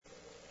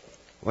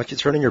Why don't you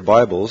turn in your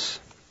Bibles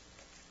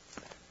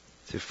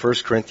to 2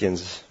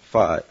 Corinthians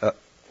 5.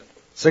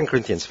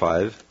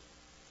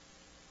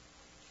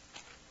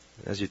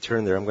 As you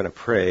turn there, I'm going to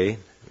pray,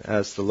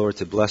 ask the Lord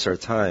to bless our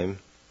time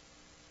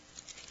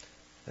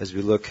as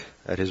we look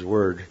at His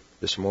Word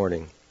this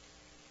morning.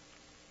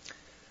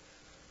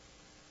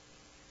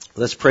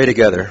 Let's pray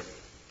together.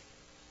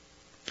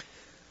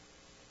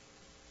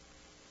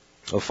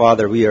 Oh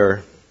Father, we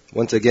are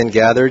once again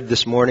gathered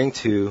this morning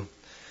to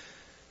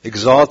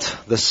exalt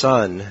the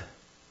Son.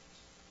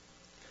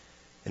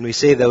 And we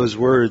say those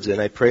words,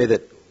 and I pray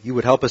that you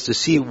would help us to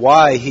see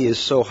why He is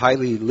so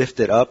highly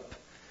lifted up.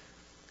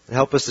 And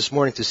help us this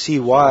morning to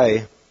see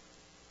why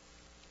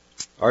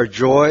our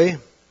joy,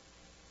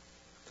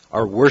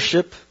 our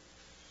worship,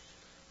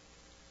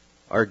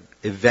 our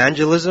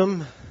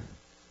evangelism,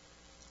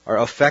 our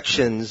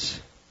affections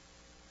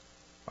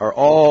are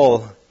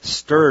all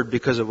stirred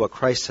because of what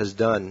Christ has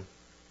done.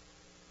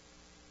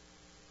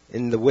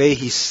 In the way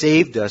He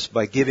saved us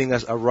by giving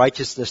us a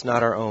righteousness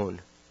not our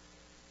own.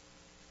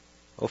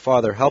 Oh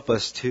Father, help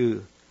us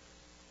to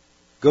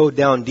go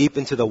down deep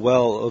into the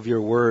well of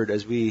your word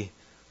as we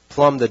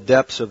plumb the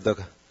depths of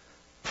the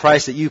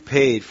price that you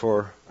paid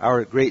for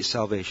our great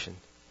salvation.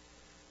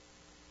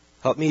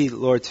 Help me,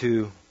 Lord,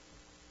 to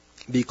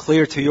be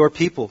clear to your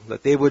people,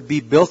 that they would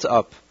be built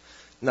up,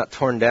 not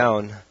torn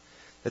down,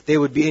 that they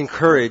would be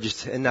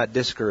encouraged and not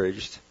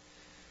discouraged,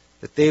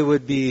 that they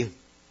would be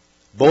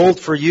bold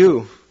for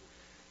you,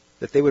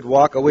 that they would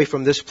walk away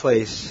from this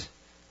place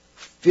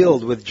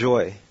filled with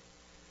joy,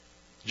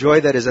 joy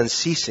that is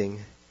unceasing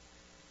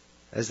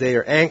as they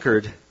are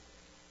anchored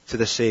to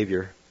the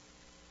Savior.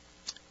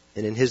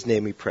 And in His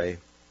name we pray.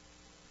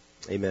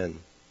 Amen.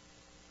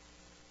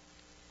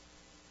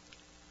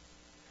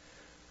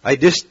 I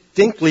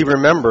distinctly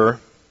remember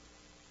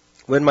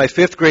when my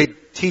 5th grade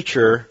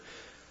teacher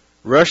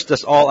rushed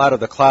us all out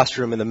of the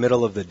classroom in the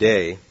middle of the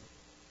day.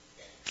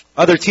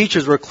 Other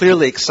teachers were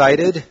clearly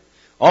excited,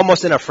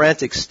 almost in a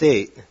frantic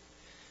state.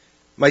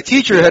 My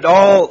teacher had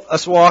all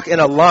us walk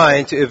in a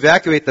line to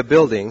evacuate the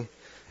building,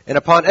 and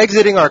upon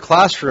exiting our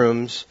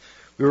classrooms,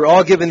 we were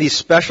all given these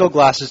special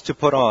glasses to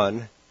put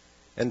on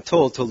and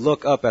told to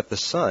look up at the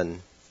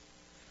sun.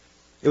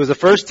 It was the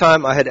first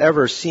time I had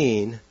ever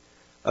seen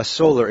a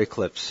solar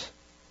eclipse.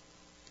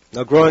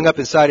 Now, growing up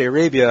in Saudi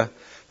Arabia,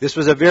 this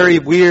was a very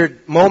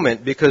weird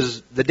moment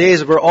because the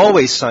days were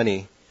always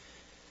sunny.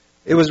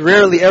 It was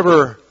rarely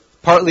ever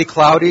partly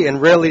cloudy, and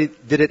rarely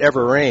did it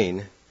ever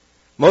rain.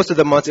 Most of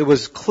the months it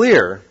was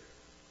clear.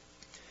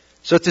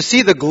 So to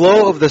see the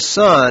glow of the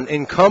sun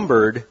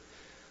encumbered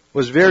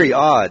was very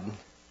odd.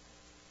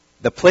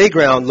 The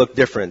playground looked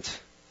different.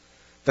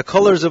 The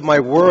colors of my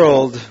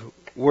world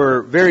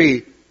were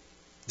very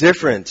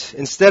different.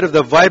 Instead of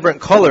the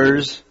vibrant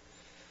colors,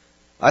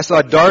 I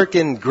saw dark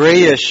and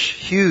grayish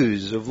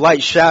hues of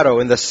light shadow,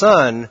 and the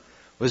sun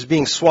was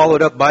being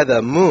swallowed up by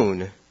the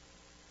moon.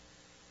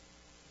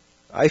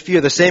 I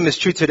fear the same is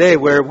true today,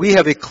 where we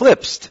have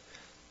eclipsed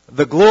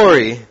the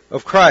glory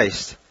of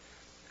Christ,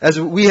 as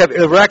we have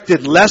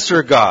erected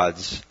lesser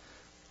gods,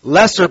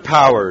 lesser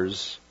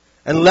powers,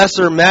 and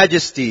lesser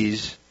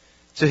majesties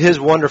to His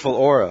wonderful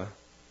aura.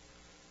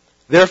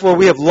 Therefore,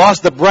 we have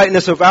lost the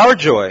brightness of our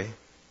joy,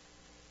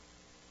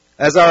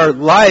 as our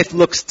life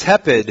looks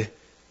tepid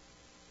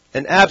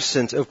and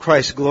absent of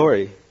Christ's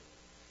glory.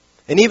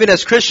 And even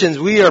as Christians,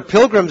 we are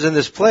pilgrims in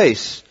this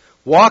place,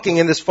 walking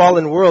in this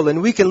fallen world,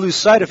 and we can lose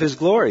sight of His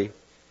glory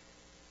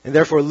and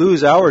therefore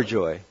lose our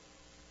joy.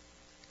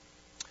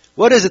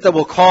 What is it that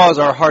will cause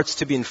our hearts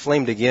to be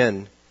inflamed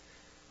again?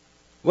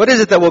 What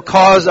is it that will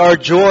cause our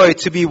joy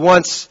to be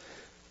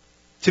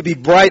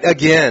bright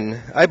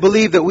again? I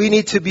believe that we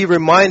need to be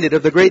reminded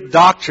of the great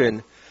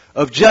doctrine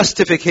of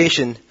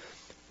justification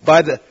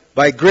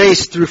by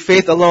grace through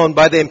faith alone,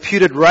 by the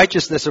imputed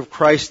righteousness of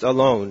Christ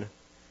alone.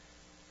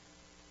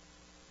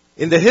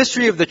 In the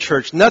history of the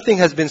church, nothing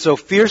has been so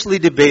fiercely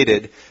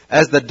debated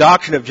as the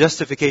doctrine of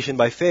justification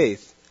by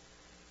faith.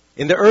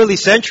 In the early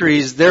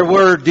centuries, there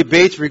were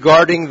debates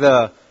regarding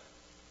the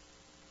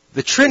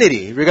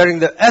Trinity, regarding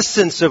the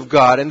essence of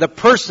God and the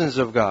persons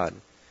of God.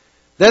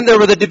 Then there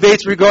were the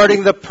debates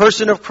regarding the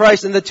person of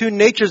Christ and the two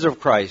natures of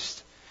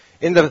Christ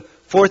in the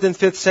 4th and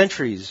 5th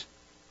centuries.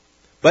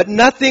 But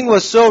nothing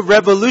was so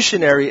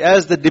revolutionary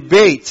as the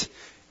debate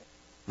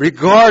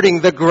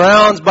regarding the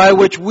grounds by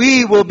which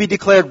we will be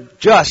declared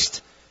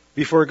just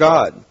before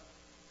God.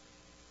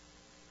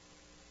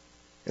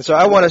 And so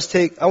I want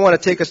to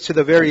take us to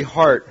the very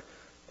heart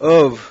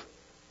of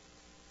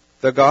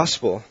the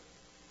gospel.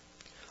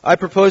 I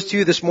propose to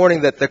you this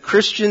morning that the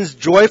Christian's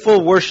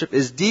joyful worship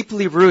is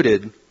deeply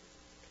rooted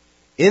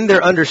in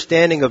their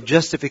understanding of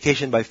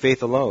justification by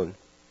faith alone.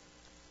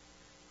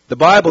 The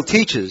Bible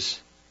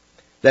teaches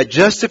that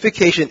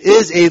justification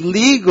is a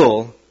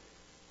legal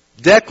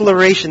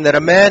declaration that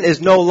a man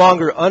is no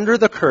longer under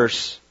the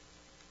curse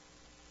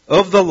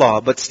of the law,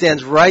 but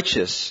stands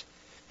righteous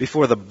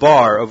before the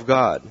bar of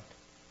God.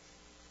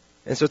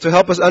 And so to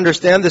help us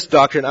understand this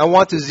doctrine, I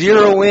want to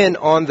zero in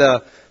on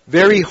the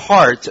very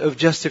heart of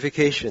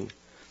justification.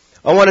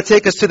 I want to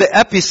take us to the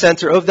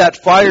epicenter of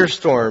that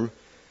firestorm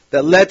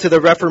that led to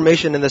the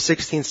Reformation in the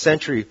 16th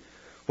century,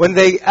 when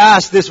they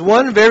asked this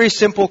one very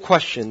simple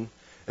question.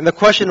 And the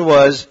question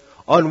was,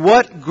 on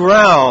what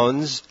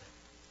grounds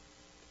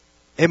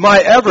am I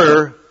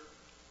ever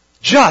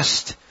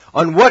just?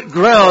 On what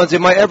grounds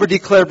am I ever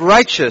declared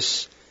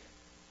righteous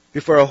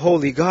before a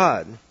holy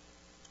God?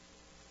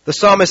 The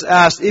psalmist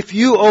asked, if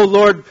you, O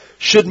Lord,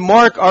 should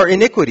mark our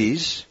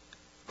iniquities,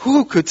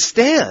 who could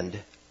stand?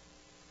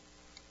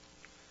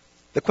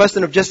 The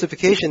question of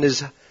justification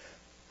is,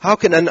 how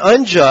can an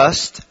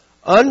unjust,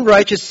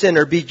 unrighteous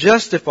sinner be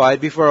justified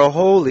before a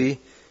holy,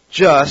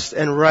 just,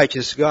 and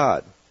righteous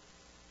God?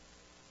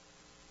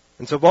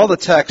 And so of all the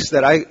texts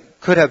that I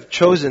could have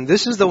chosen,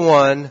 this is the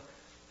one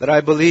that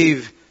I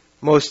believe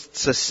most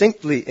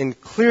succinctly and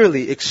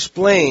clearly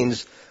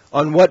explains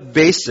on what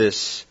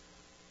basis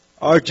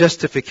our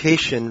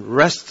justification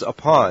rests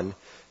upon.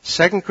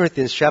 2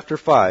 Corinthians chapter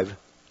 5,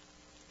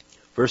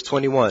 verse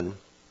 21.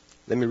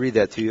 Let me read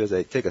that to you as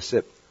I take a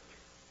sip.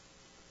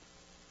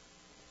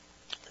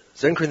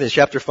 2 Corinthians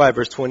chapter 5,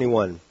 verse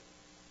 21.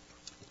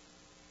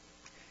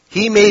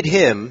 He made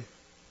him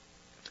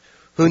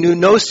who knew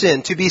no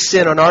sin to be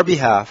sin on our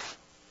behalf,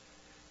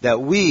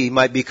 that we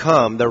might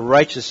become the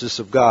righteousness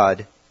of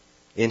God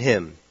in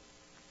him.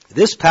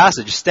 This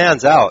passage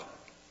stands out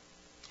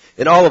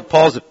in all of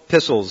Paul's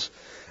epistles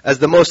as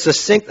the most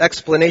succinct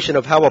explanation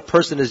of how a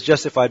person is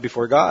justified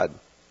before God.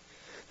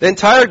 The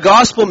entire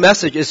gospel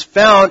message is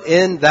found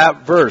in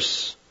that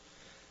verse.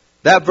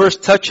 That verse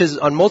touches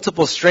on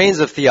multiple strains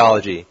of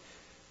theology.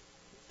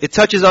 It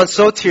touches on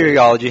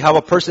soteriology, how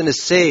a person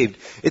is saved.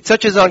 It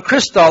touches on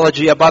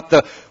Christology, about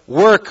the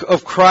work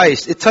of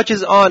Christ. It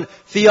touches on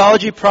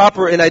theology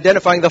proper in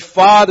identifying the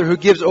Father who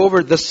gives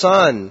over the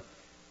Son.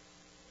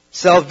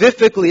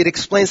 Salvifically, it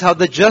explains how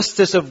the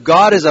justice of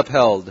God is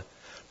upheld.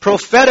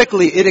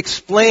 Prophetically, it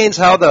explains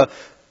how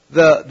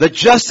the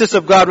justice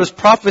of God was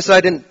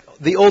prophesied in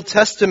the Old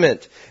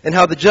Testament, and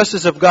how the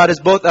justice of God is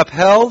both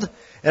upheld,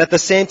 and at the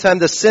same time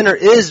the sinner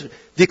is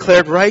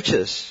declared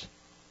righteous.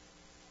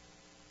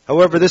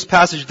 However, this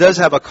passage does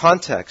have a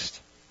context.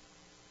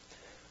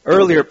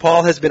 Earlier,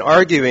 Paul has been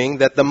arguing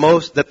that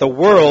the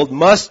world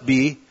must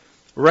be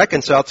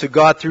reconciled to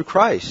God through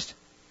Christ.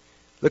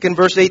 Look in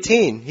verse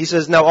 18. He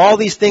says, now all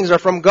these things are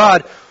from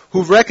God,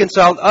 who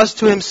reconciled us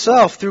to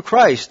himself through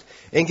Christ,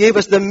 and gave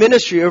us the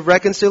ministry of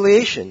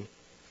reconciliation.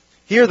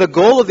 Here, the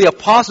goal of the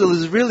apostle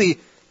is really,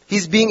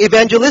 he's being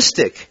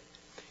evangelistic.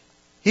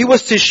 He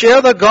was to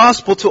share the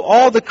gospel to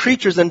all the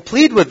creatures and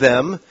plead with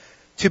them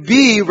to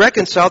be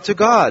reconciled to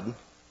God.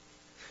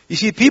 You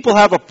see, people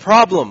have a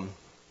problem.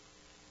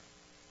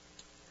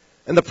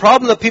 And the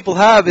problem that people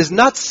have is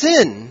not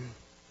sin.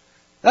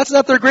 That's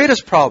not their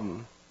greatest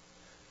problem.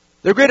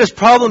 Their greatest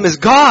problem is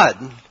God.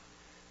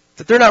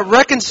 That they're not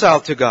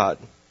reconciled to God.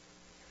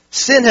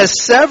 Sin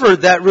has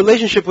severed that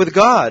relationship with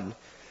God.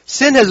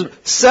 Sin has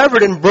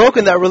severed and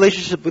broken that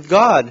relationship with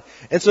God.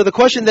 And so the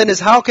question then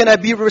is, how can I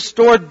be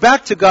restored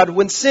back to God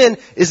when sin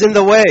is in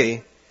the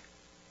way?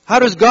 How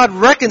does God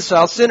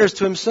reconcile sinners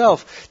to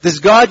himself? Does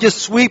God just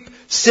sweep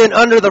sin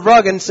under the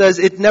rug and says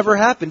it never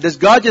happened? Does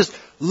God just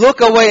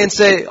look away and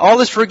say, all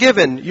is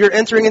forgiven, you're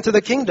entering into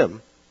the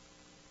kingdom?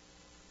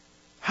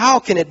 How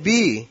can it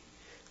be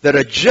that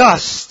a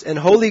just and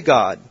holy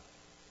God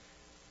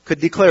could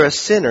declare a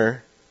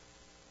sinner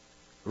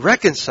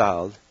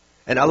reconciled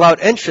and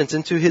allowed entrance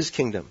into his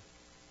kingdom?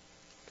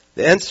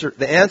 The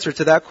answer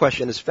to that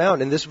question is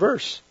found in this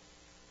verse.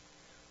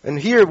 And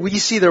here we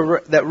see the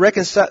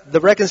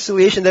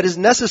reconciliation that is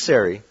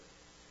necessary.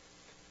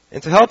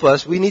 And to help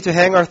us, we need to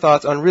hang our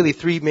thoughts on really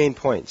three main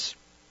points.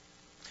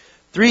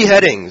 Three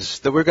headings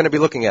that we're going to be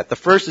looking at. The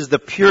first is the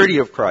purity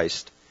of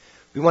Christ.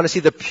 We want to see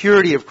the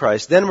purity of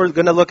Christ. Then we're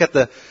going to look at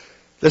the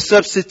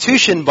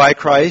substitution by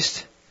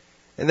Christ.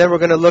 And then we're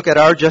going to look at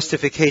our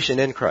justification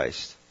in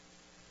Christ.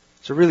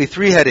 So really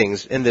three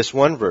headings in this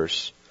one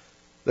verse.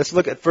 Let's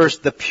look at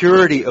first the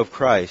purity of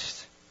Christ.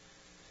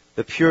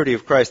 The purity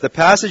of Christ. The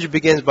passage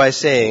begins by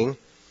saying,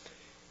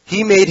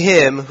 He made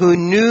him who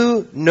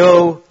knew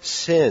no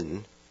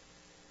sin.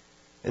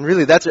 And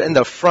really that's in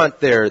the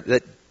front there,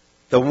 that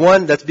the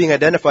one that's being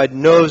identified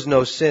knows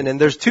no sin. And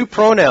there's two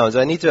pronouns.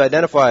 I need to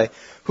identify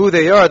who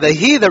they are. The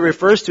he that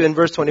refers to in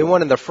verse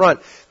 21 in the front,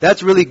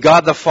 that's really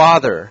God the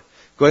Father.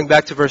 Going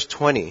back to verse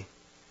 20.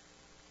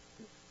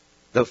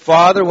 The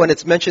Father,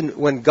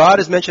 when God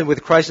is mentioned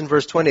with Christ in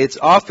verse 20, it's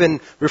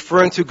often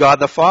referring to God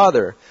the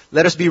Father.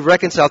 Let us be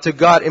reconciled to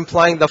God,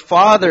 implying the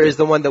Father is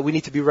the one that we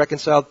need to be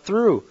reconciled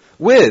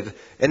with,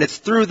 and it's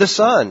through the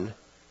Son.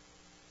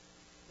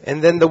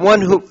 And then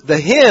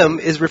the him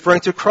is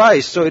referring to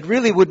Christ. So it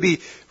really would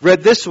be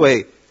read this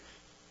way.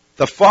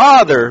 The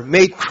Father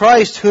made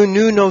Christ who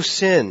knew no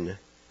sin,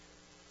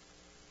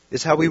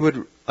 is how we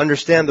would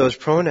understand those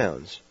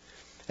pronouns.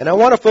 And I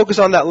want to focus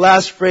on that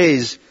last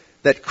phrase,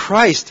 that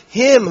Christ,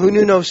 him who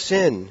knew no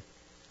sin.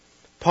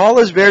 Paul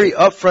is very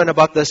upfront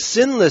about the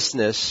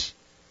sinlessness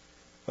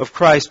of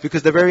Christ,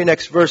 because the very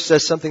next verse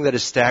says something that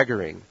is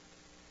staggering.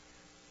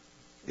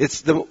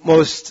 It's the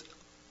most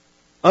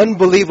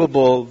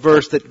unbelievable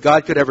verse that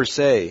God could ever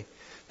say.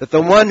 That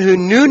the one who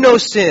knew no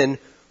sin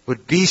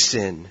would be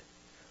sin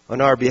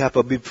on our behalf.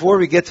 But before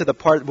we get to the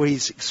part where he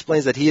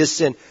explains that he is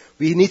sin,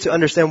 we need to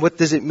understand what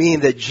does it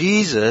mean that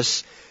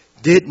Jesus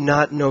did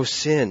not know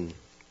sin.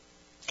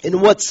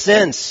 In what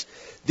sense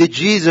did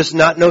Jesus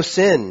not know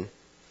sin?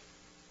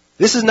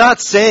 This is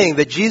not saying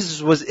that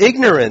Jesus was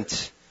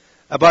ignorant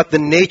about the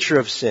nature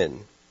of sin,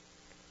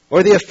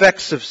 or the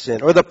effects of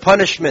sin, or the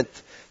punishment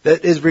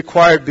that is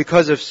required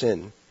because of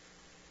sin.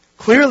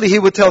 Clearly, he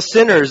would tell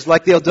sinners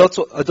like the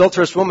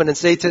adulterous woman and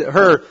say to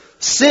her,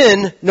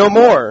 sin no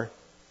more.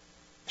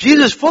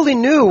 Jesus fully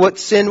knew what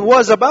sin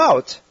was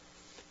about.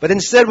 But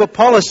instead, what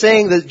Paul is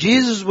saying, that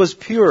Jesus was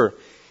pure.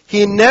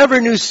 He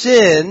never knew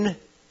sin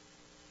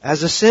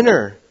as a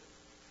sinner,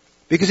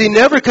 because he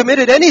never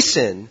committed any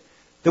sin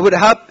that would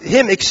help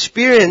him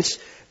experience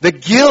the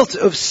guilt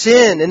of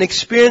sin and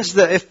experience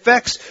the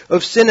effects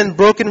of sin and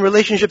broken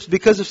relationships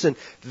because of sin.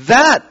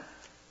 That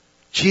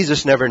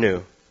Jesus never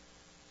knew.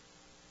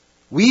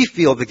 We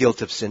feel the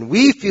guilt of sin.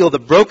 We feel the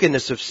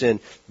brokenness of sin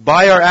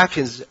by our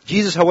actions.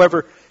 Jesus,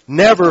 however,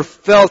 never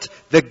felt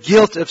the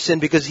guilt of sin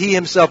because he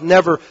himself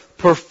never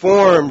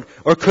performed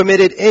or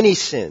committed any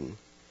sin.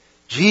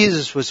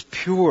 Jesus was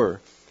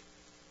pure,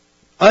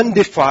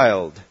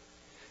 undefiled.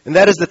 And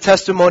that is the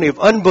testimony of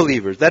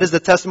unbelievers. That is the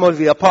testimony of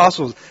the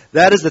apostles.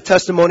 That is the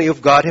testimony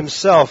of God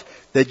himself,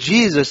 that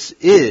Jesus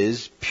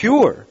is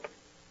pure.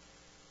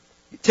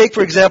 Take,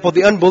 for example,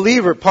 the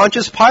unbeliever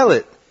Pontius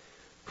Pilate,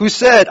 who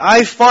said,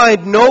 I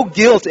find no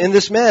guilt in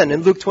this man,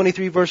 in Luke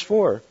 23 verse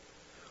 4.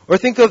 Or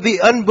think of the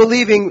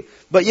unbelieving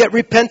but yet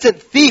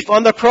repentant thief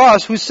on the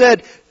cross who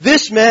said,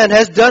 this man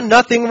has done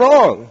nothing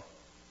wrong.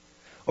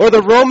 Or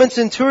the Roman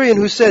centurion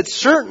who said,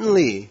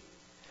 certainly,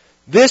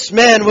 this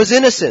man was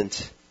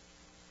innocent.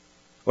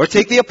 Or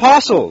take the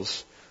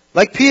apostles,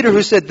 like Peter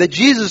who said that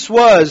Jesus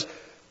was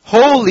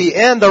holy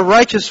and the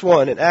righteous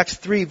one in Acts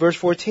 3 verse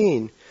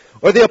 14.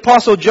 Or the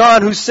apostle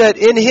John who said,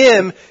 in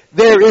him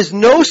there is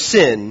no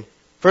sin,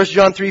 1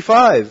 John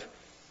 3:5.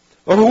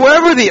 Or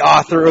whoever the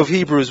author of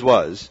Hebrews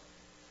was,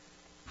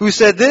 who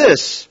said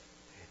this,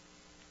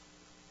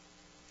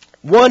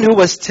 one who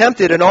was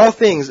tempted in all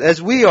things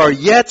as we are,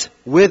 yet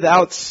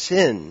without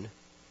sin.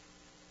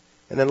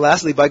 And then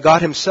lastly, by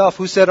God himself,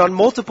 who said on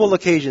multiple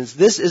occasions,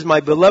 this is my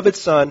beloved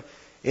Son,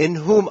 in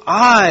whom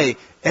I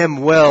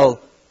am well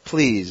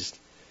pleased.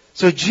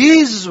 So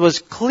Jesus was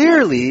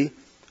clearly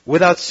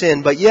without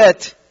sin, but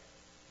yet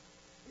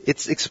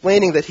it's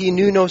explaining that he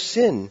knew no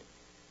sin.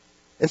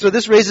 And so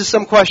this raises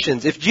some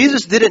questions. If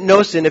Jesus didn't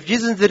know sin, if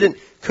Jesus didn't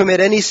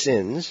commit any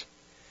sins,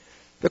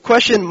 the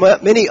question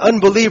many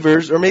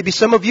unbelievers, or maybe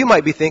some of you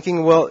might be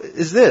thinking, well,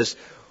 is this.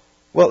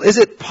 Well, is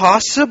it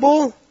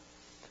possible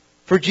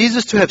for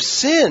Jesus to have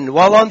sinned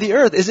while on the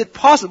earth? Is it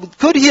possible?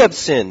 Could he have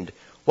sinned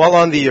while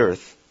on the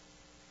earth?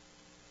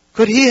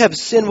 Could he have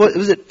sinned?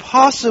 Was it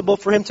possible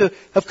for him to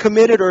have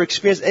committed or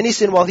experienced any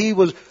sin while he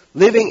was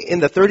living in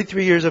the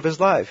 33 years of his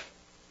life?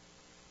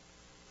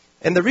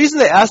 And the reason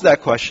they ask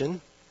that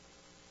question,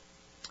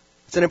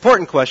 it's an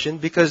important question,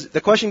 because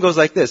the question goes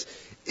like this.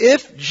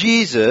 If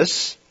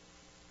Jesus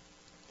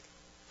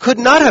could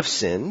not have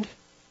sinned,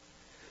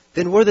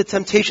 then were the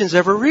temptations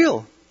ever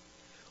real?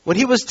 When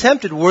he was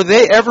tempted, were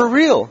they ever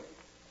real?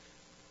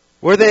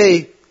 Were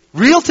they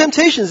real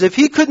temptations if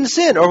he couldn't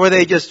sin, or were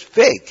they just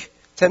fake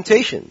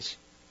temptations?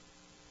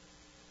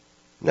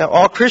 Now,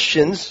 all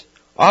Christians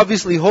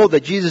obviously hold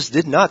that Jesus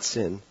did not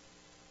sin.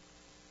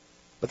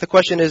 But the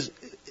question is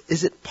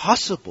it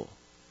possible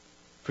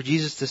for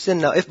Jesus to sin?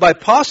 Now, if by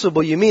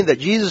possible you mean that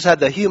Jesus had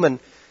the human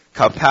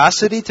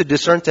capacity to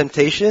discern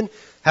temptation,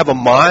 have a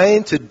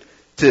mind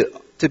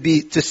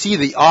to see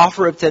the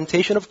offer of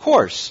temptation, of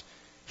course.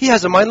 He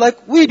has a mind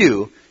like we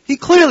do. He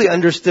clearly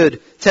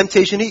understood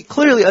temptation. He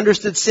clearly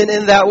understood sin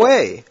in that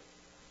way,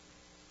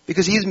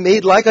 because he's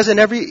made like us in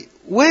every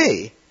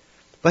way.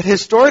 But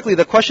historically,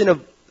 the question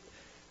of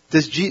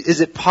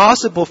is it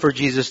possible for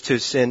Jesus to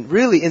sin?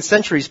 Really, in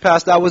centuries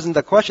past, that wasn't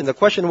the question. The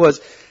question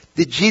was,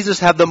 did Jesus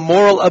have the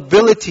moral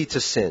ability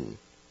to sin?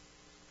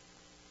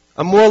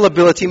 A moral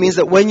ability means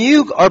that when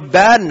you are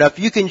bad enough,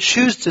 you can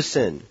choose to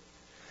sin.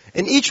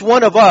 In each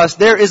one of us,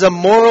 there is a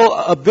moral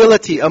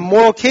ability, a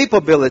moral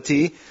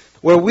capability,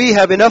 where we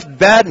have enough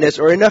badness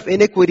or enough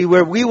iniquity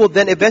where we will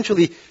then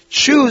eventually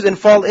choose and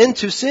fall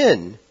into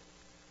sin.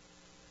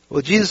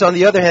 Well, Jesus, on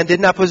the other hand, did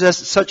not possess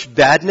such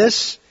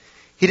badness.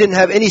 He didn't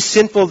have any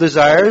sinful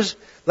desires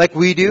like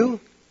we do.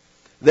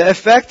 The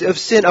effect of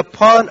sin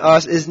upon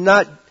us is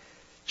not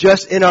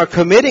just in our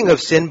committing of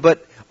sin,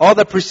 but all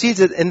that precedes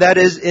it, and that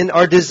is in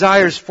our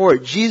desires for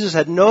it. Jesus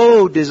had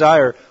no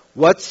desire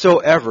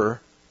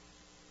whatsoever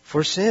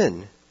for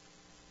sin.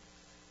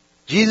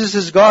 Jesus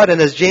is God,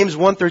 and as James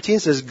 1:13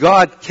 says,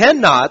 God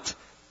cannot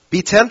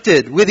be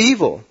tempted with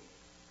evil.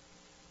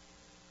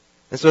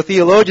 And so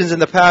theologians in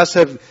the past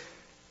have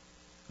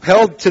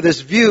held to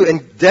this view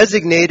and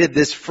designated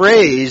this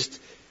phrase.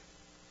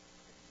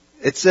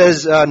 It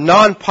says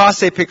non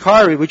posse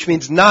peccari, which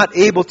means not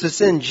able to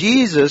sin.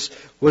 Jesus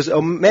was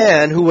a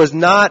man who was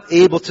not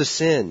able to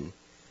sin.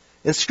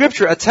 And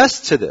Scripture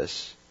attests to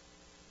this.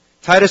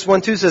 Titus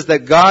 1:2 says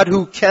that God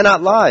who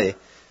cannot lie,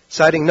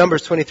 citing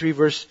Numbers 23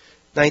 verse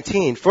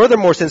 19.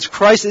 Furthermore, since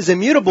Christ is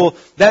immutable,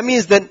 that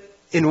means that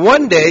in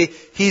one day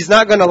He's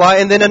not going to lie,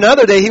 and then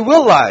another day He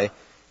will lie.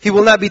 He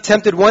will not be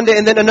tempted one day,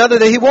 and then another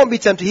day He won't be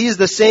tempted. He is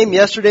the same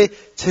yesterday,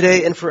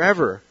 today, and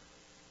forever.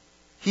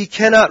 He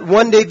cannot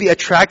one day be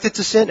attracted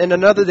to sin, and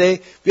another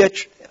day be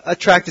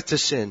attracted to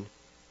sin.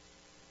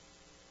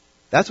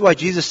 That's why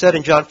Jesus said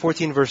in John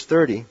 14 verse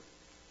 30,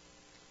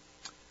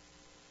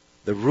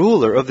 the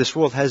ruler of this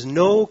world has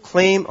no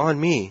claim on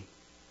me.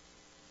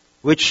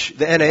 Which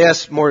the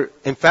NAS more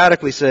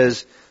emphatically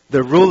says,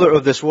 the ruler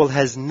of this world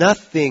has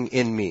nothing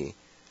in me.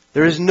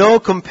 There is no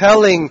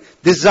compelling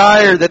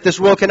desire that this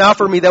world can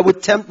offer me that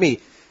would tempt me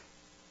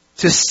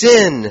to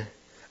sin.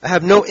 I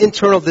have no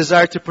internal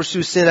desire to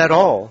pursue sin at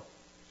all.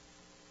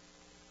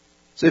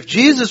 So if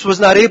Jesus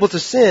was not able to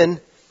sin,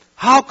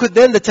 how could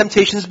then the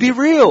temptations be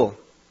real?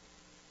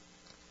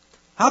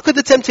 How could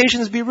the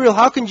temptations be real?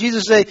 How can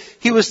Jesus say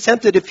He was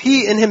tempted if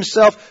He in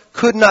Himself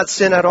could not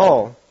sin at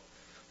all?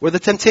 Were the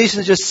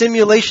temptations just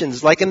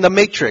simulations, like in the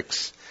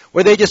Matrix,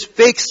 where they just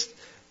fake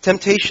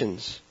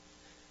temptations?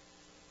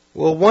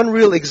 Well, one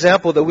real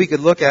example that we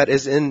could look at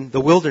is in the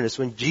wilderness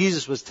when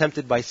Jesus was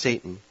tempted by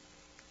Satan.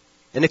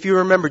 And if you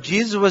remember,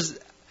 Jesus was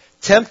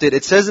tempted,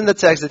 it says in the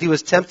text that He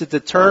was tempted to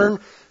turn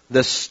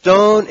the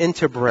stone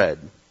into bread.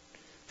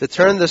 To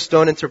turn the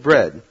stone into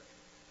bread.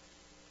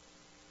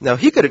 Now,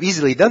 He could have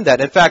easily done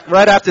that. In fact,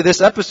 right after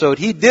this episode,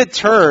 He did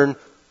turn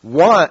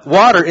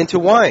water into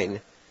wine.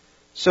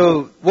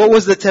 So, what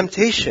was the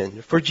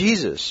temptation for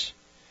Jesus?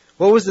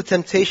 What was the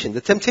temptation?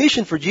 The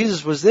temptation for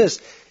Jesus was this.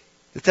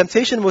 The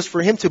temptation was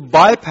for Him to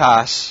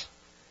bypass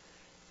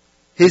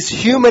His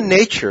human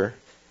nature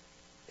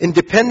in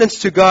dependence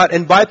to God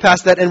and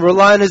bypass that and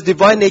rely on His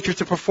divine nature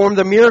to perform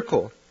the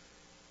miracle.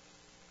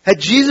 Had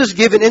Jesus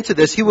given into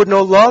this, He would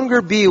no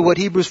longer be what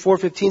Hebrews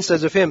 4:15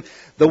 says of Him,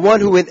 the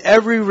one who in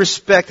every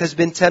respect has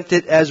been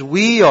tempted as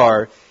we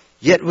are,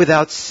 yet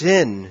without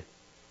sin.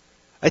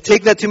 I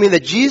take that to mean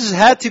that Jesus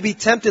had to be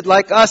tempted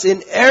like us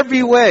in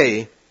every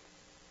way,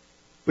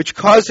 which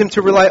caused Him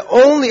to rely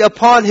only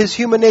upon His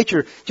human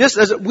nature, just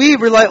as we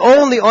rely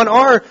only on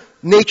our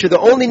nature, the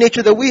only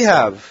nature that we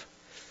have.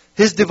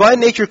 His divine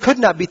nature could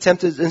not be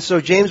tempted, and so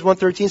James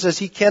 1:13 says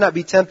He cannot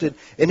be tempted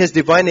in His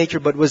divine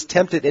nature, but was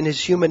tempted in His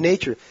human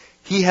nature.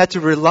 He had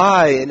to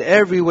rely in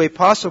every way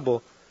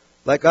possible,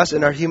 like us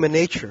in our human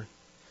nature,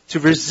 to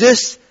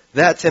resist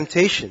that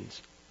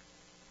temptations.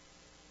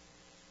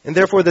 And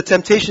therefore the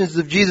temptations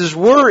of Jesus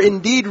were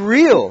indeed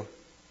real.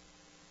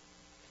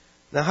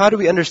 Now how do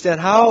we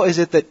understand? How is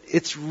it that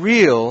it's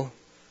real,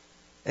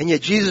 and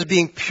yet Jesus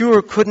being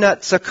pure could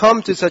not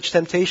succumb to such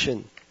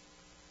temptation?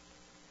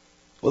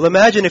 Well,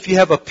 imagine if you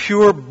have a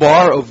pure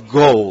bar of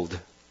gold,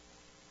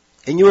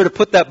 and you were to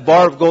put that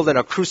bar of gold in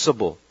a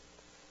crucible.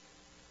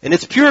 And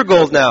it's pure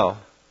gold now.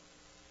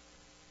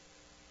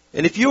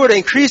 And if you were to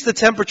increase the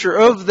temperature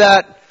of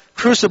that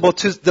crucible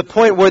to the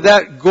point where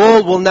that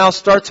gold will now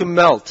start to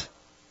melt,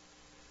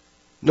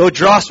 no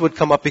dross would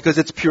come up because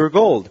it's pure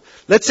gold.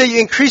 Let's say you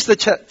increase the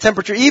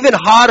temperature even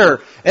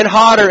hotter and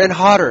hotter and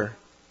hotter.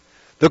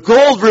 The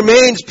gold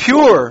remains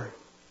pure.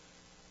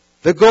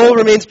 The gold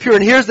remains pure.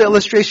 And here's the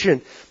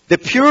illustration. The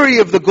purity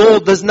of the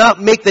gold does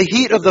not make the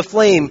heat of the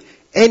flame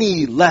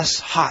any less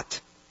hot.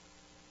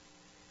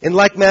 In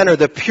like manner,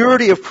 the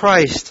purity of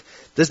Christ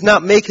does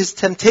not make His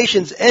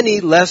temptations any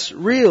less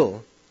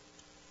real.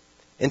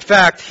 In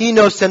fact, He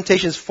knows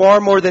temptations far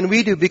more than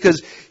we do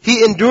because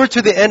He endured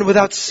to the end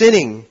without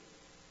sinning.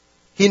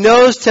 He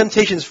knows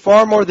temptations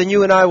far more than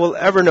you and I will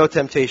ever know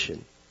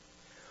temptation.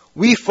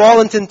 We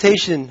fall into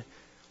temptation.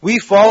 We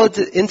fall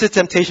into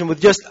temptation with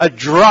just a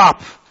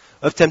drop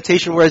of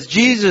temptation, whereas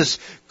Jesus,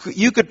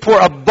 you could pour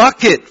a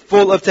bucket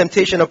full of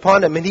temptation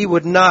upon Him and He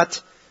would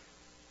not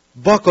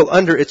buckle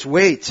under its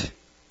weight.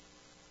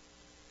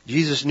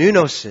 Jesus knew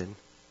no sin.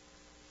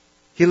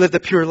 He lived a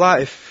pure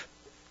life,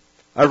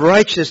 a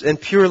righteous and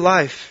pure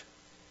life.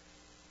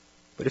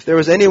 But if there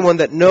was anyone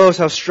that knows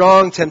how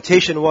strong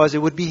temptation was,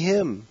 it would be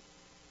Him.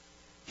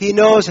 He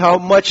knows how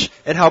much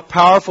and how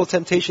powerful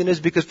temptation is,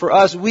 because for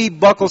us, we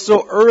buckle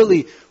so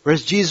early,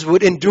 whereas Jesus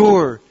would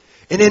endure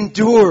and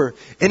endure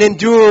and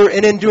endure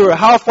and endure.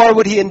 How far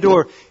would He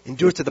endure?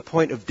 Endure to the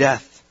point of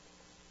death.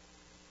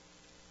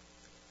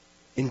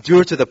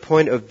 Endure to the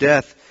point of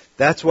death.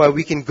 That's why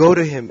we can go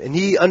to Him, and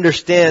He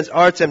understands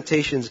our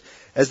temptations.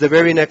 As the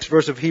very next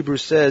verse of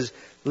Hebrews says,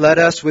 let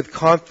us with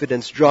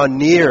confidence draw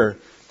near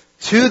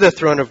to the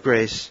throne of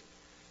grace,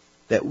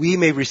 that we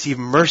may receive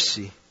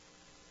mercy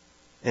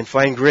and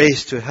find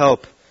grace to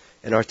help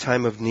in our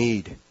time of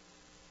need.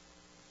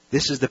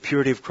 This is the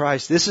purity of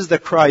Christ. This is the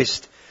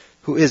Christ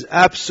who is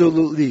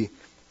absolutely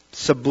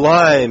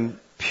sublime,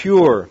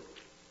 pure,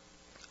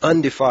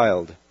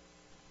 undefiled.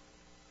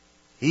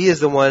 He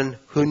is the one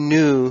who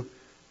knew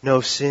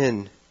no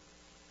sin.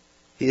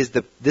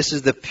 This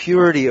is the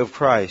purity of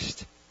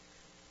Christ.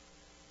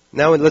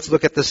 Now let's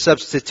look at the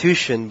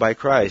substitution by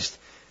Christ.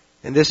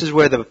 And this is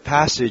where the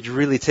passage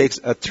really takes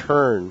a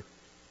turn.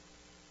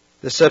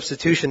 the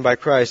substitution by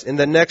Christ. In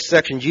the next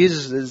section,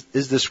 Jesus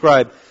is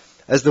described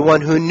as the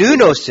one who knew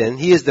no sin.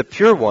 He is the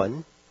pure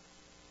one.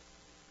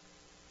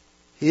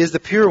 He is the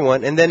pure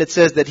one. And then it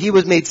says that He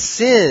was made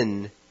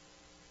sin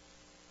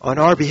on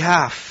our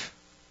behalf.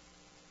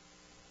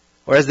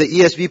 Or as the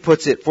ESV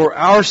puts it, for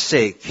our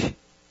sake.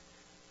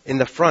 In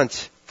the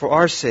front, for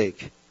our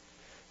sake.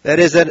 That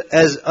is an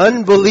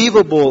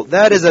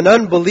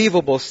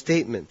unbelievable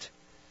statement.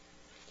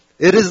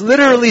 It is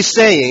literally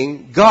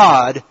saying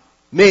God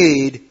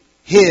made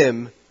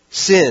Him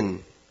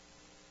sin.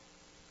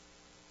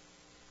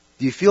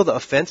 Do you feel the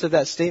offense of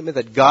that statement,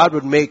 that God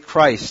would make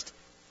Christ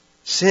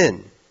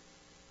sin?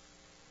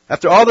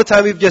 After all the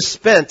time we've just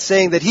spent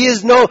saying that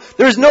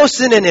there is no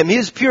sin in Him, He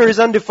is pure, He is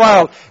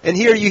undefiled, and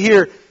here you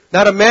hear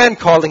not a man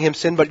calling Him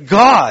sin, but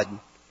God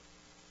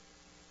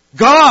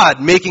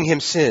making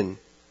Him sin.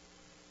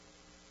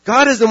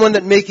 God is the one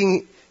that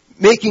making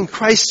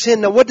Christ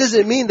sin. Now what does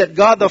it mean that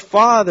God the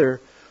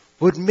Father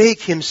would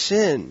make Him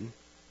sin?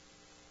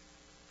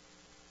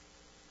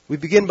 We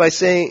begin by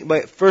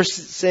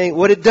first saying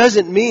what it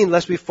doesn't mean,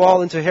 lest we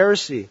fall into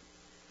heresy.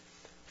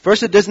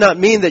 First, it does not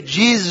mean that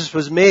Jesus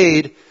was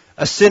made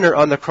a sinner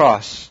on the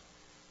cross.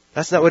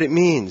 That's not what it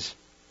means.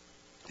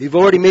 We've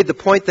already made the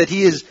point that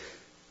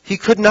He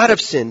could not have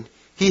sinned.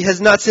 He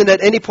has not sinned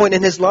at any point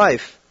in His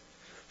life.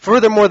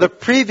 Furthermore, the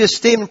previous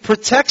statement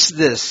protects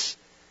this.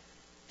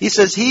 He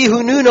says, He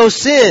who knew no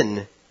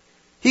sin,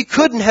 He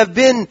couldn't have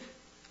been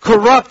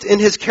corrupt in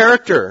His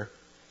character.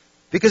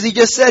 Because He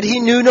just said He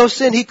knew no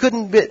sin. He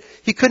couldn't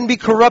be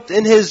corrupt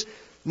in His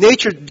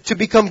nature to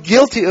become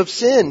guilty of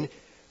sin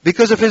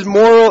because of His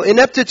moral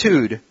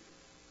ineptitude.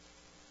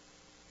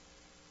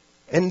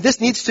 And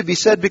this needs to be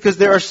said because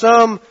there are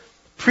some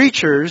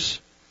preachers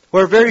who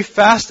are very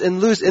fast and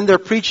loose in their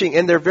preaching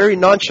and they're very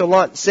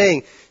nonchalant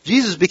saying,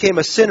 Jesus became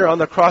a sinner on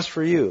the cross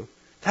for you.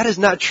 That is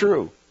not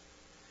true.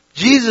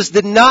 Jesus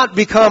did not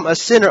become a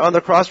sinner on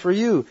the cross for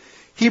you.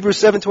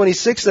 Hebrews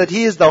 7:26 said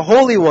He is the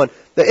Holy One,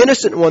 the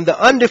innocent one, the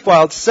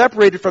undefiled,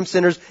 separated from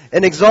sinners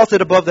and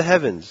exalted above the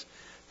heavens.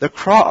 The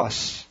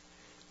cross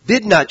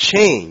did not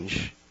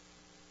change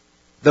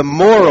the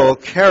moral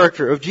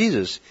character of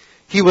Jesus.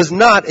 He was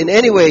not in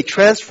any way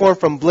transformed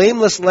from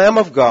blameless Lamb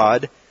of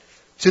God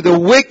to the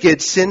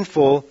wicked,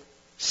 sinful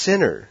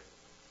sinner.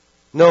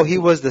 No, He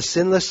was the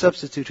sinless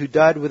substitute who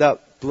died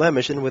without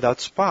blemish and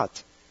without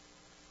spot.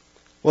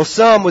 Well,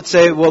 some would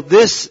say, well,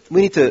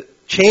 we need to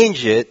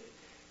change it,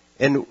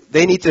 and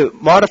they need to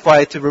modify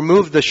it to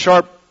remove the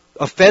sharp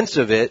offense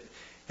of it,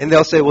 and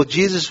they'll say, well,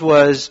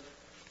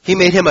 He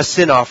made Him a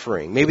sin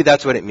offering. Maybe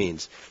that's what it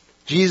means.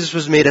 Jesus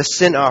was made a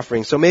sin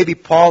offering. So maybe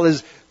Paul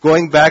is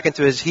going back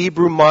into his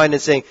Hebrew mind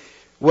and saying,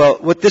 well,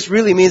 what this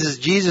really means is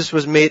Jesus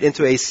was made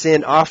into a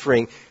sin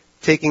offering,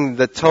 taking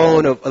the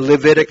tone of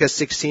Leviticus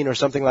 16 or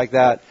something like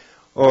that,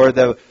 or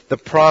the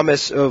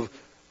promise of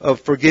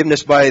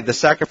forgiveness by the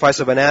sacrifice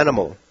of an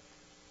animal.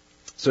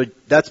 So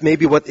that's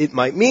maybe what it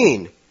might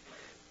mean.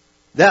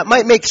 That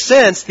might make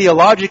sense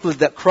theologically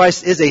that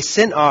Christ is a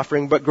sin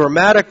offering, but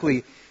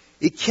grammatically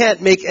it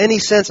can't make any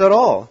sense at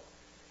all.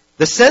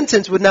 The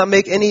sentence would not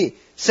make any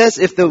sense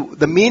if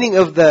the meaning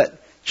of that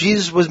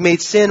Jesus was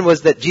made sin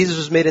was that Jesus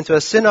was made into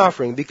a sin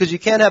offering, because you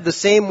can't have the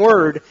same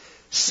word,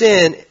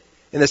 sin,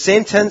 in the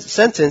same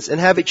sentence and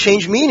have it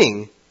change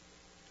meaning.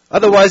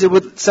 Otherwise it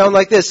would sound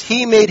like this: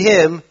 He made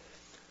Him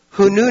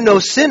who knew no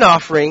sin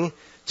offering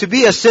to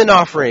be a sin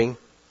offering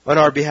on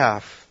our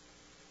behalf.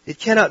 It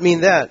cannot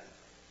mean that.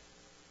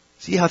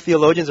 See how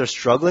theologians are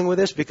struggling with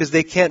this? Because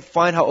they can't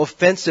find how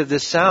offensive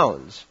this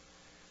sounds.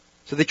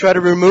 So they try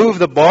to remove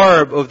the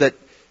barb of that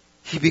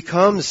He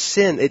becomes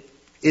sin. It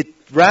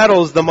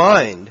rattles the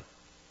mind.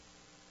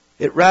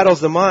 It rattles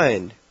the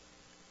mind.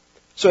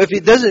 So if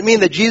it doesn't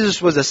mean that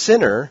Jesus was a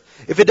sinner,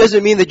 if it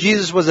doesn't mean that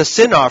Jesus was a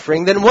sin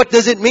offering, then what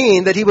does it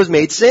mean that He was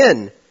made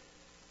sin?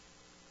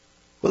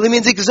 Well, it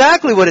means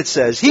exactly what it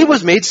says. He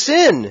was made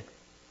sin.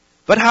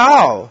 But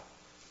how?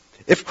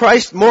 If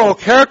Christ's moral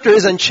character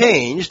is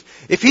unchanged,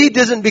 if He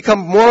doesn't become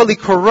morally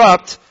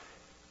corrupt,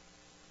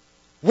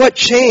 what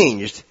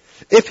changed?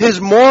 If His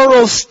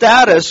moral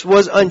status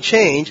was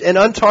unchanged and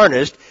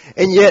untarnished,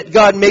 and yet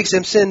God makes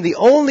Him sin, the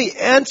only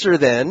answer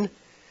then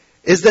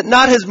is that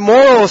not His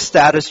moral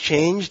status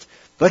changed,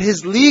 but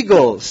His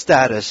legal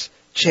status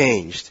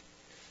changed.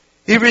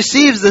 He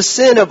receives the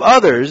sin of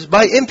others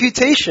by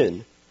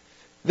imputation.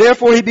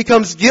 Therefore, He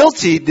becomes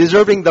guilty,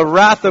 deserving the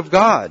wrath of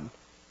God.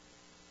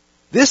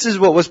 This is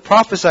what was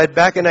prophesied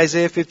back in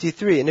Isaiah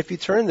 53. And if you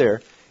turn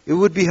there, it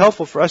would be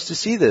helpful for us to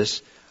see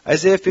this.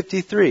 Isaiah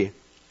 53.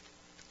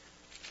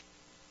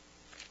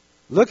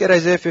 Look at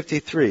Isaiah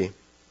 53.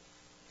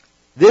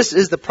 This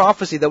is the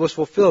prophecy that was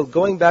fulfilled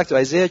going back to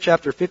Isaiah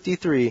chapter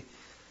 53,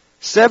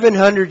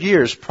 700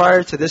 years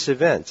prior to this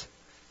event.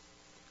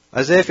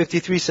 Isaiah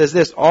 53 says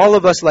this: All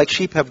of us like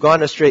sheep have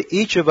gone astray.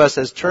 Each of us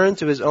has turned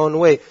to his own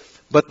way.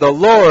 But the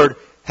Lord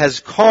has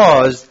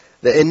caused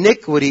the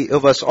iniquity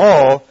of us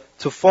all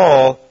to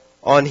fall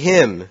on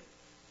Him.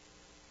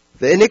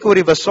 The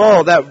iniquity of us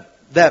all,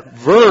 that that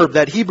verb,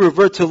 that Hebrew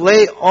verb to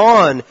lay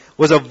on,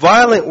 was a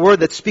violent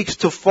word that speaks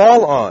to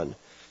fall on.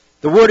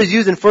 The word is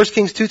used in 1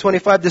 Kings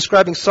 2:25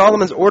 describing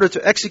Solomon's order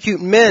to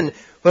execute men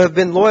who have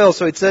been loyal.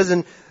 So it says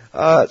in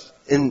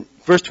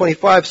verse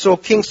 25, so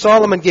King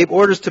Solomon gave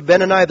orders to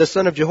Benaiah the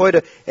son of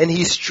Jehoiada, and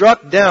he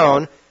struck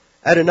down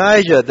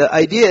Adonijah. The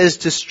idea is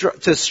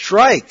to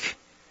strike.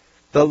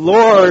 The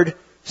Lord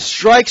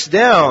strikes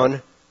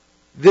down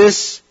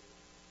this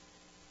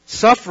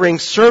suffering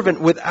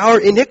servant with our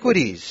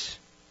iniquities.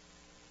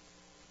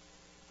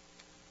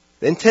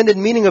 The intended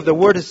meaning of the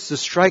word is to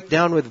strike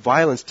down with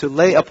violence, to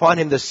lay upon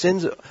him the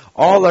sins,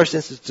 all our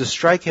sins, to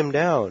strike him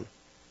down.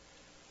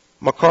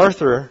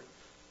 MacArthur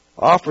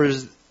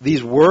offers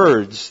these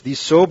words, these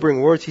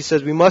sobering words. He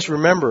says, we must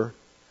remember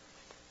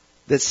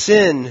that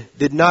sin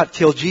did not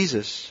kill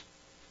Jesus.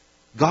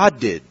 God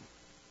did.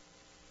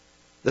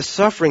 The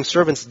suffering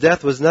servant's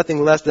death was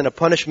nothing less than a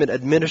punishment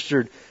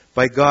administered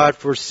by God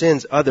for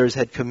sins others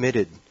had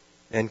committed.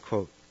 End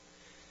quote.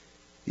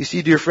 You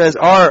see, dear friends,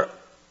 all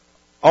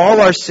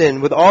our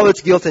sin, with all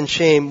its guilt and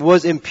shame,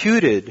 was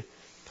imputed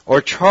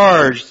or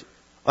charged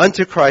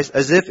unto Christ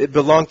as if it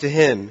belonged to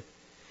Him,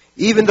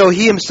 even though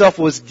He Himself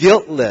was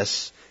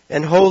guiltless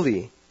and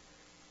holy.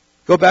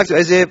 Go back to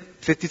Isaiah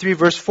 53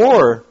 verse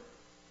 4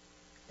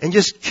 and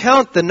just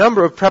count the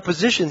number of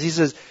prepositions. He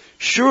says,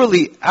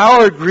 surely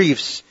our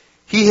griefs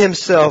He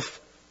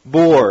Himself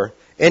bore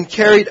and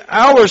carried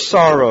our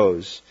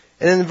sorrows.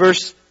 And in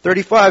verse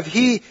 35,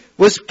 He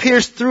was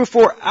pierced through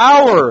for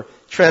our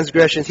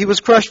transgressions. He was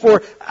crushed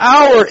for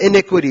our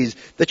iniquities.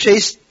 The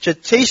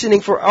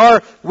chastening for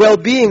our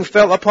well-being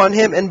fell upon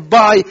Him, and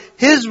by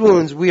His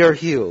wounds we are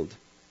healed.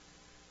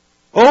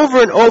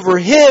 Over and over,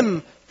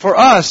 Him for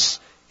us,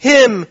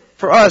 Him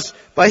for us,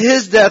 by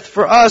His death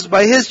for us,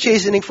 by His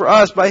chastening for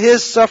us, by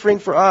His suffering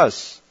for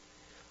us.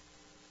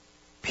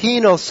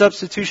 Penal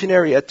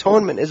substitutionary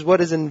atonement is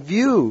what is in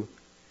view.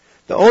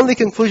 The only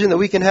conclusion that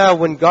we can have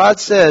when God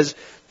says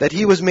that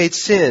He was made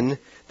sin,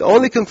 the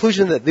only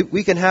conclusion that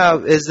we can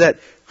have is that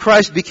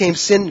Christ became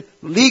sin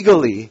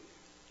legally,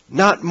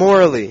 not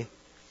morally.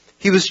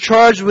 He was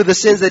charged with the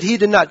sins that He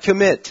did not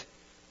commit.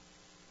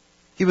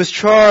 He was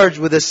charged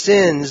with the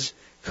sins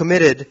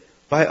committed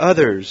by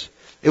others.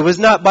 It was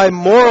not by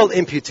moral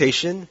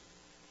imputation.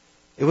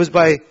 It was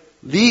by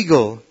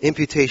legal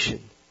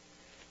imputation.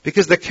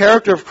 Because the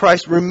character of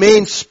Christ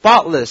remains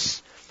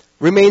spotless,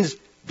 remains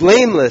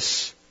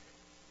blameless.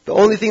 The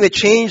only thing that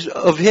changed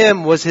of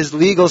Him was His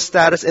legal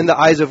status in the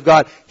eyes of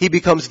God. He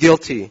becomes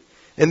guilty.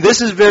 And this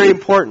is very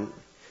important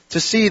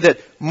to see that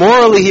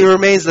morally He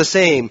remains the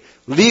same.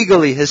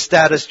 Legally His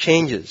status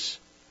changes.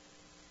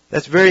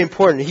 That's very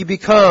important. He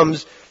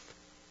becomes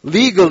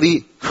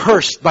legally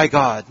cursed by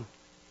God.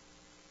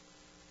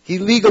 He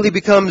legally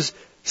becomes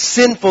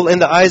sinful in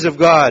the eyes of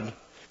God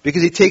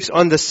because He takes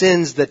on the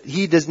sins that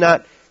He does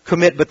not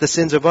commit but the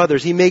sins of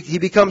others. He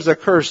becomes a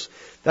curse.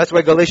 That's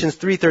why Galatians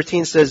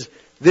 3:13 says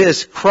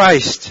this,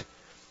 Christ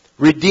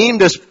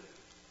redeemed us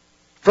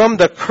from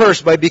the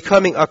curse by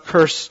becoming a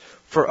curse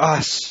for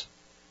us.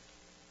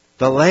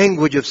 The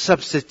language of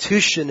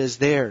substitution is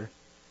there.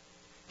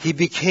 He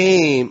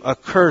became a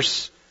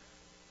curse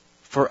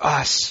for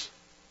us.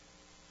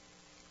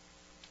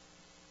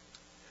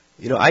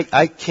 You know,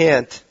 I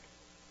can't,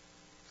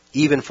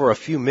 even for a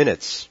few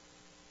minutes,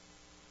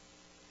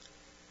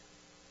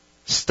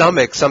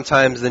 stomach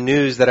sometimes the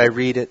news that I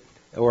read it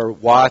or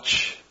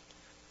watch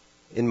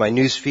in my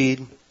news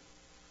feed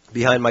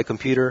behind my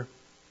computer.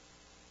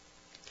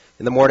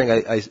 In the morning,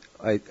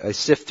 I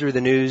sift through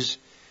the news.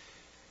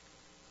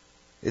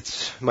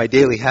 It's my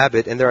daily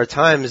habit, and there are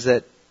times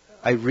that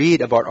I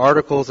read about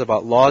articles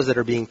about laws that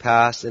are being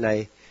passed,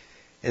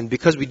 and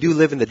because we do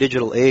live in the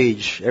digital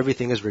age,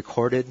 everything is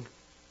recorded.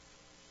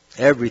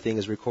 Everything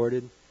is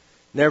recorded.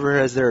 Never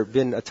has there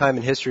been a time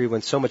in history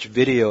when so much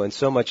video and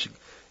so much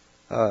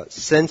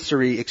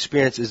sensory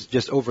experience is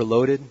just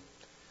overloaded.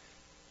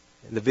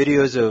 And the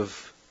videos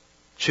of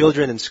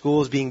children in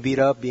schools being beat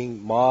up,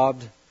 being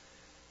mobbed,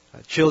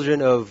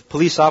 children of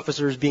police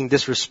officers being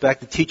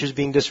disrespected, teachers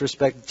being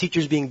disrespected,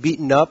 teachers being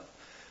beaten up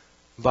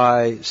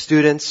by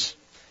students,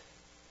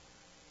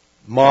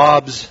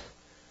 mobs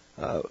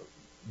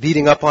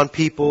beating up on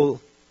people,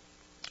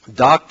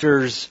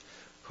 doctors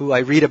who I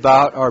read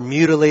about are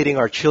mutilating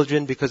our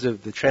children because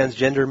of the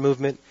transgender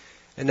movement,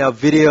 and now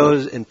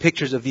videos and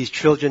pictures of these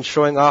children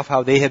showing off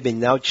how they have been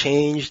now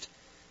changed.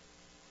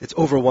 It's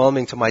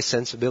overwhelming to my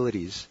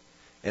sensibilities.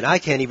 And I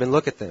can't even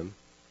look at them.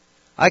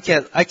 I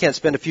can't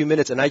spend a few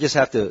minutes and I just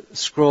have to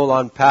scroll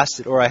on past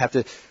it, or I have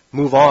to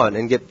move on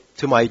and get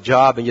to my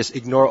job and just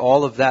ignore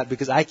all of that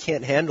because I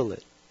can't handle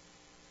it.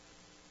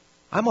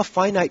 I'm a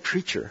finite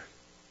creature.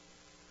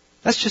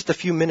 That's just a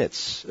few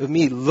minutes of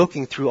me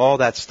looking through all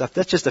that stuff.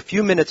 That's just a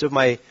few minutes of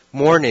my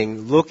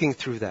morning looking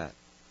through that.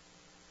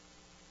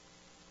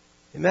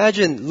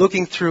 Imagine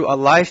looking through a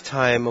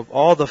lifetime of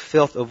all the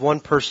filth of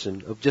one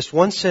person, of just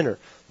one sinner,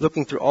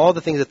 looking through all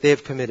the things that they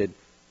have committed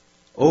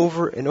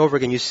over and over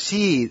again. You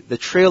see the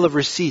trail of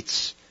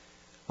receipts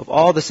of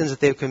all the sins that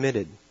they have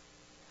committed.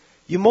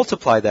 You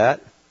multiply that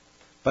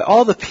by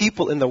all the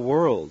people in the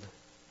world.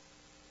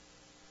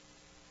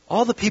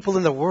 All the people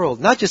in the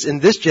world, not just in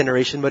this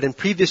generation, but in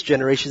previous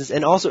generations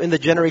and also in the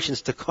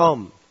generations to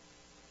come.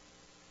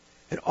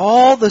 And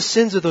all the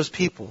sins of those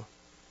people.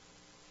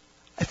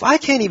 If I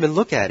can't even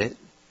look at it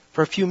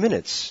for a few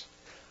minutes,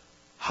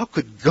 how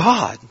could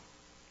God,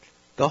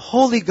 the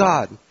holy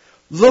God,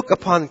 look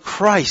upon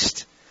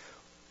Christ,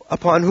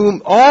 upon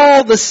whom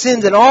all the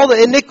sins and all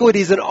the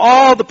iniquities and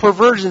all the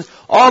perversions,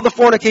 all the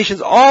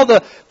fornications, all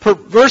the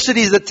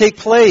perversities that take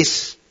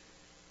place,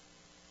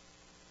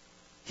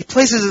 He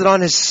places it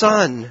on His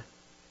Son.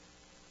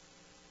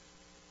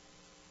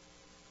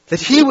 That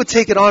He would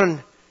take it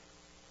on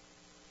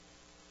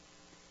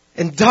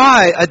and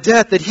die a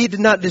death that He did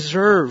not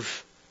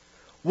deserve.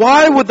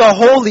 Why would the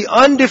holy,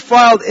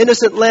 undefiled,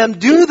 innocent Lamb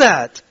do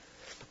that?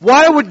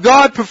 Why would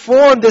God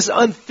perform this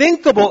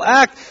unthinkable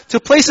act to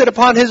place it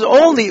upon His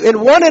only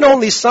and one and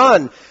only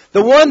Son,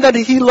 the one that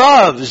He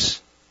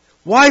loves?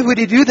 Why would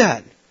He do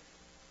that?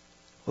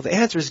 Well, the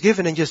answer is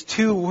given in just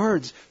 2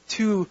 words,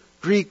 2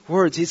 Greek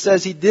words. He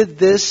says He did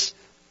this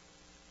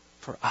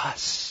for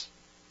us.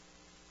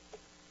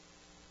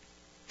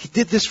 He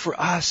did this for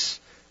us.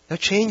 Now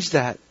change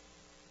that.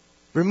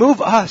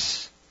 Remove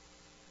us.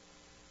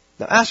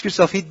 Now ask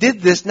yourself, He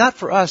did this not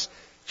for us.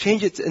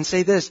 Change it and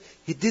say this.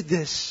 He did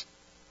this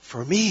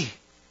for me.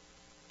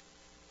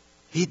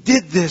 He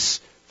did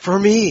this for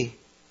me.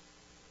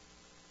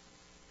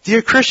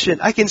 Dear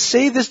Christian, I can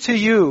say this to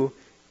you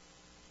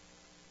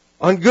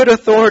on good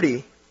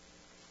authority.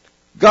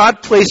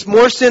 God placed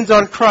more sins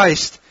on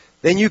Christ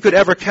than you could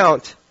ever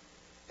count.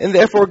 And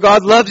therefore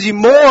God loves you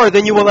more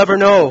than you will ever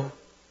know.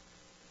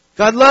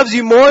 God loves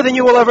you more than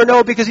you will ever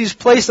know because He's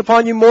placed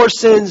upon you more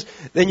sins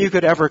than you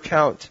could ever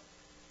count.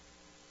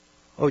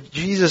 Oh,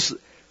 Jesus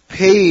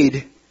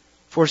paid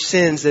for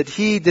sins that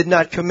He did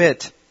not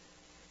commit.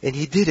 And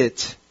He did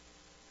it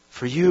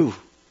for you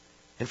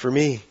and for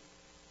me.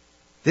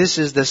 This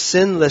is the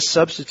sinless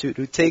substitute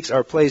who takes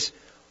our place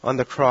on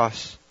the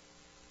cross.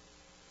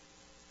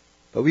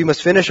 But we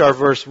must finish our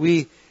verse.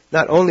 We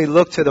not only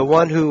look to the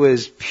one who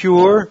is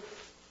pure,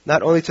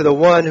 not only to the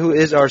one who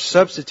is our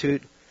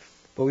substitute,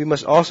 but we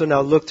must also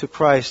now look to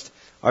Christ,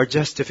 our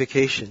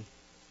justification.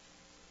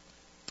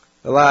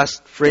 The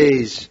last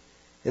phrase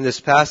in this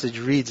passage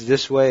reads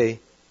this way.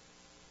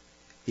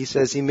 He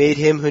says, He made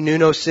Him who knew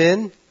no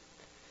sin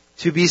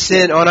to be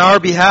sin on our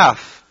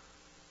behalf.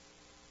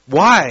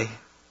 Why?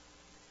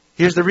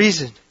 Here's the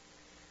reason.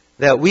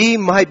 That we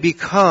might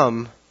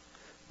become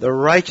the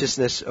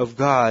righteousness of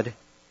God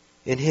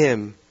in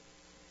Him.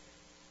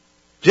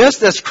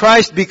 Just as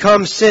Christ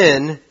becomes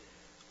sin,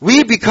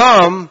 we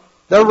become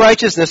the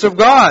righteousness of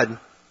God.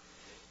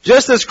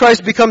 Just as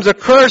Christ becomes a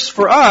curse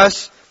for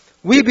us,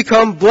 we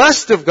become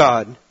blessed of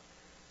God.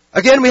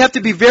 Again, we have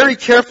to be very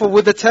careful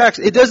with the text.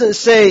 It doesn't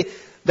say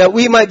that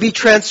we might be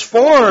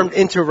transformed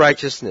into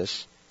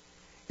righteousness.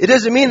 It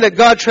doesn't mean that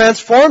God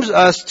transforms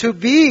us to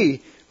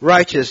be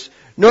righteous.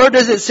 Nor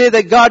does it say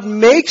that God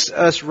makes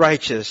us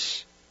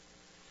righteous.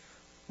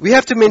 We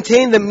have to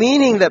maintain the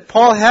meaning that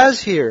Paul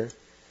has here.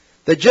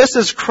 That just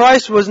as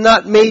Christ was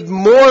not made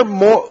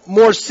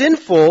more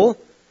sinful,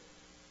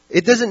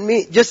 it doesn't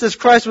mean, just as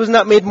Christ was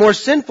not made more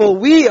sinful,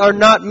 we are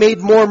not made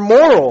more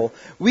moral.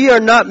 We are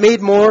not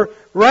made more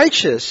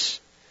righteous.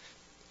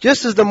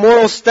 Just as the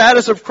moral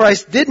status of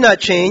Christ did not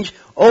change,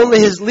 only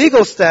His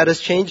legal status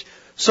changed,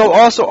 so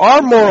also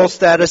our moral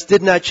status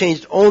did not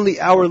change, only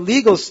our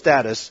legal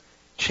status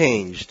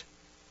changed.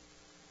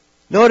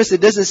 Notice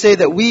it doesn't say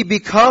that we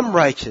become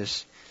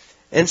righteous.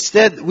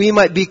 Instead, we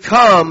might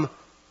become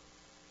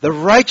the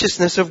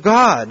righteousness of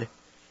God.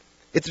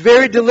 It's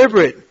very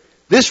deliberate.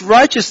 This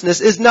righteousness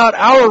is not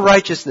our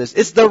righteousness.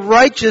 It's the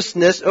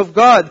righteousness of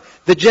God.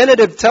 The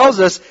genitive tells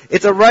us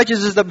it's a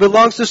righteousness that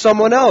belongs to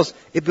someone else.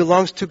 It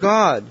belongs to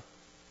God,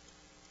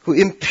 who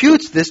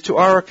imputes this to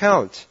our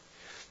account.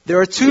 There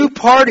are 2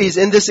 parties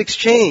in this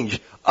exchange,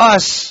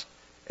 us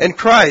and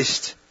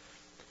Christ.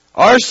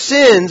 Our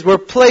sins were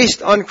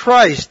placed on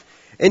Christ,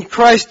 and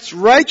Christ's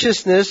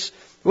righteousness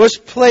was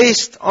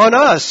placed on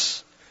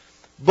us.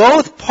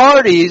 Both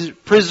parties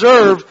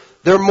preserve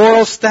their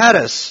moral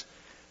status.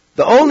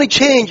 The only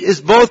change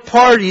is both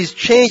parties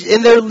change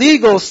in their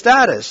legal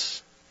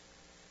status.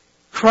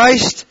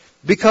 Christ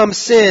becomes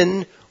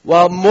sin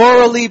while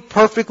morally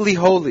perfectly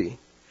holy.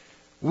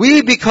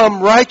 We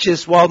become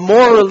righteous while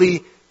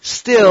morally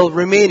still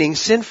remaining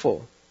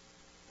sinful.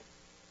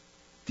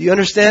 Do you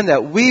understand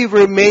that? We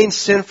remain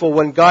sinful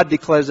when God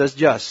declares us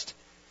just.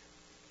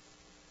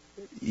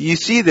 You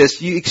see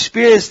this, you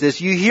experience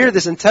this, you hear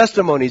this in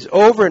testimonies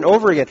over and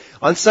over again.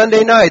 On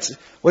Sunday nights,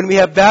 when we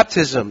have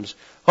baptisms,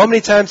 how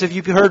many times have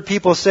you heard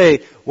people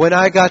say, when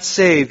I got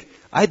saved,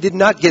 I did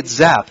not get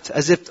zapped,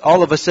 as if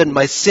all of a sudden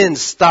my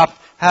sins stopped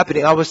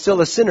happening. I was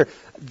still a sinner.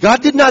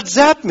 God did not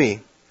zap me,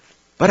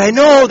 but I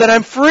know that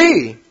I'm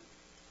free.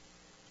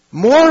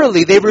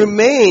 Morally, they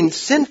remained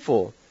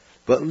sinful,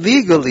 but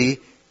legally,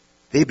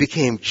 they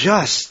became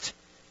just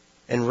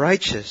and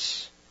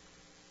righteous.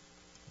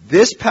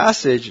 This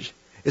passage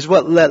is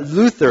what led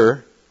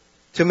Luther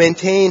to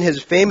maintain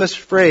his famous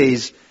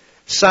phrase,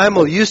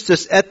 simul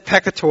justus et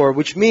peccator,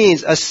 which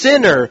means a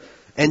sinner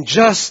and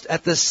just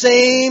at the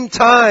same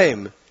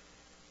time.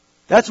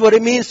 That's what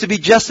it means to be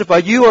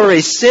justified. You are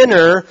a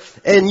sinner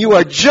and you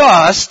are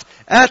just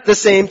at the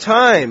same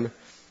time.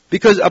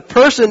 Because a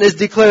person is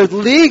declared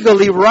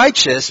legally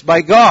righteous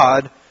by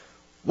God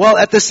while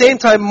at the same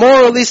time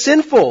morally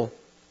sinful.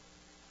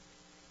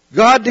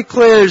 God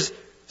declares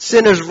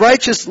sinners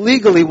righteous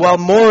legally while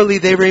morally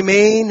they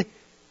remain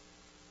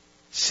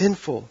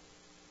sinful.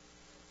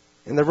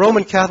 And the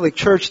Roman Catholic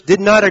Church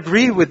did not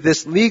agree with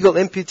this legal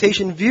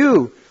imputation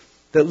view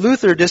that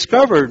Luther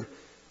discovered.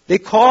 They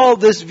called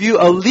this view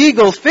a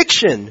legal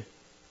fiction.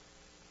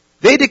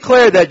 They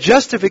declared that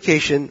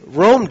justification,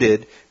 Rome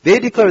did, they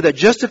declared that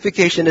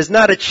justification is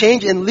not a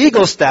change in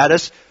legal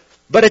status,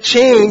 but a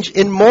change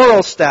in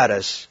moral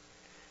status.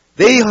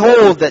 They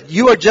hold that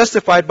you are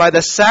justified by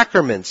the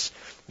sacraments,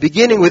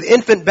 beginning with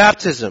infant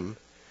baptism,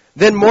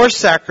 then more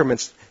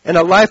sacraments, and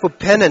a life of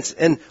penance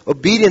and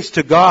obedience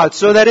to God,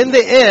 so that in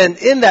the end,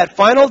 in that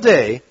final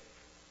day,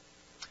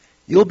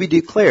 you'll be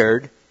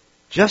declared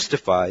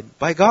justified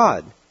by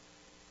God.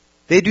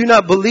 They do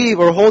not believe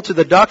or hold to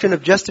the doctrine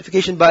of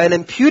justification by an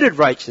imputed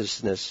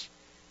righteousness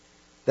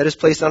that is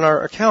placed on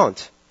our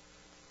account.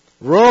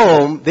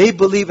 Rome, they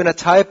believe in a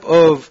type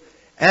of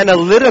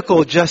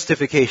analytical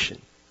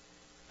justification.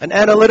 An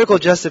analytical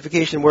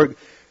justification where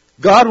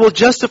God will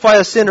justify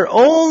a sinner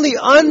only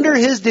under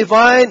His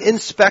divine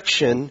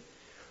inspection,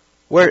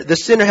 where the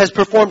sinner has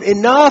performed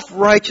enough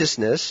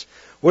righteousness,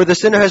 where the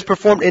sinner has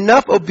performed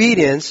enough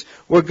obedience,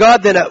 where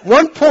God then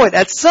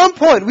at some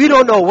point, we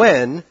don't know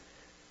when,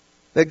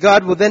 that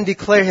God will then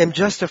declare him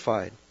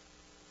justified.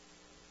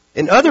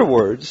 In other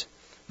words,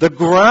 the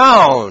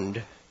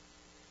ground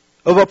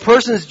of a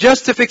person's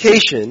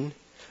justification,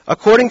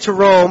 according to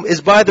Rome,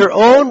 is by their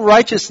own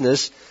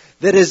righteousness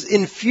that is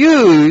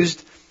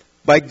infused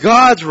by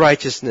God's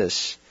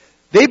righteousness.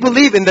 They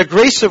believe in the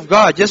grace of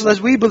God, just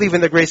as we believe in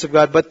the grace of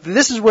God. But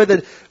this is where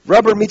the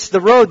rubber meets the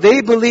road.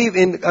 They believe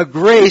in a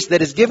grace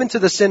that is given to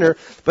the sinner,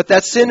 but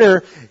that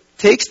sinner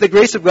takes the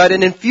grace of God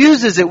and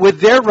infuses it with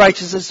their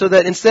righteousness so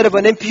that instead of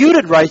an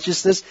imputed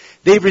righteousness,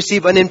 they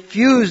receive an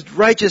infused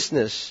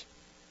righteousness.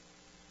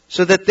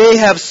 So that they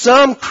have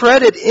some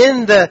credit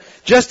in the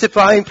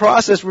justifying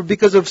process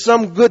because of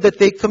some good that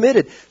they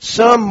committed,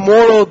 some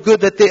moral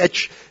good that they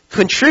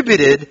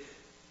contributed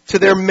to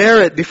their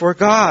merit before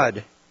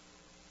God.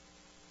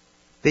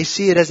 They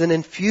see it as an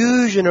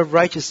infusion of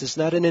righteousness,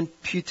 not an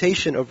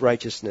imputation of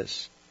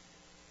righteousness.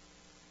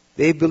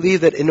 They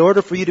believe that in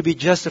order for you to be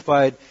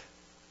justified,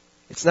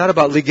 it's not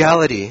about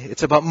legality.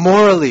 It's about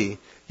morally.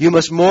 You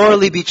must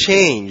morally be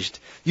changed.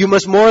 You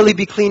must morally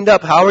be cleaned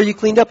up. How are you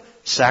cleaned up?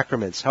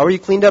 Sacraments. How are you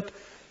cleaned up?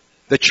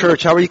 The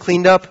church. How are you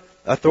cleaned up?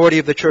 Authority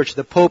of the church,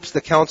 the popes,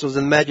 the councils,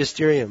 and the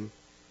magisterium.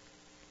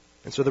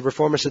 And so the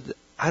Reformer said,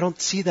 I don't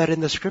see that in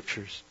the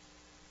Scriptures.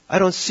 I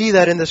don't see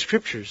that in the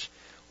Scriptures.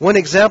 One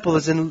example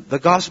is in the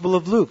Gospel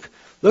of Luke.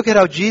 Look at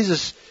how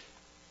Jesus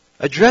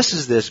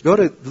addresses this. Go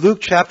to Luke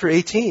chapter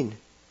 18.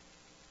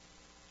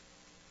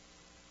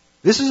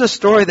 This is a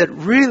story that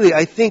really,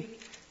 I think,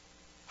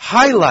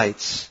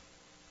 highlights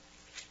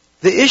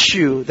the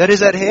issue that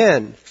is at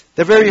hand.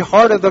 The very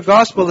heart of the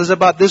gospel is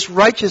about this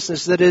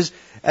righteousness that is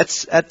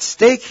at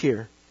stake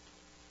here.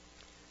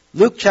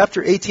 Luke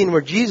chapter 18,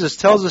 where Jesus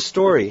tells a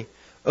story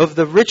of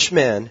the rich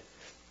man,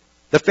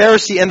 the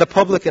Pharisee and the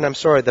publican,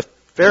 the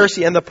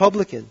Pharisee and the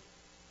publican.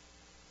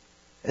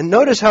 And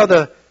notice how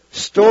the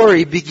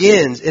story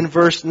begins in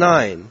verse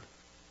 9.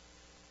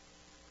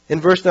 In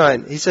verse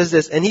 9, he says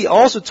this, and he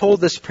also told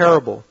this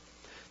parable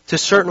to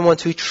certain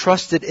ones who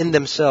trusted in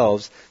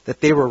themselves that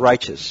they were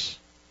righteous.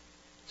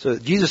 So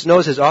Jesus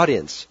knows his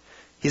audience.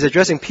 He's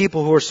addressing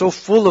people who are so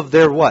full of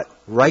their what?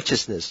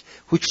 Righteousness.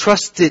 Who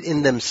trusted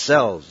in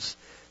themselves.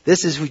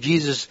 This is who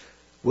Jesus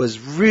was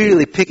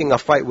really picking a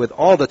fight with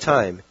all the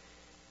time.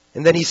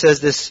 And then he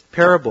says this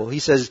parable. He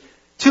says,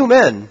 2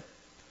 men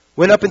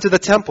went up into the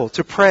temple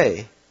to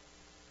pray.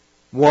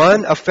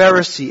 One a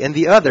Pharisee and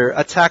the other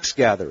a tax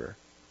gatherer.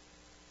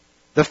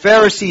 The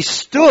Pharisee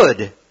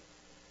stood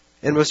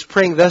and was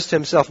praying thus to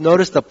himself.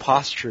 Notice the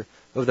posture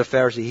of the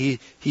Pharisee.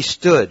 He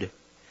stood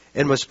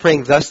and was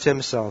praying thus to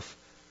himself.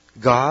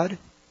 God,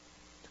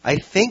 I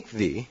thank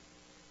Thee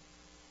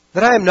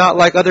that I am not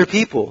like other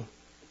people,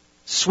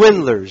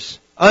 swindlers,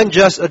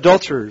 unjust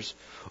adulterers,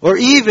 or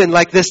even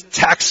like this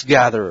tax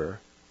gatherer.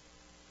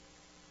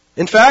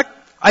 In fact,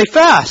 I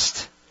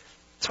fast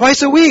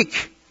twice a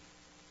week.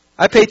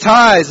 I pay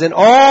tithes and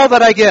all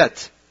that I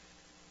get.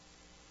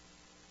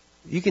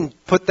 You can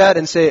put that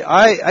and say,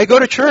 I go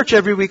to church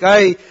every week.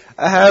 I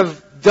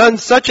have done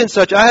such and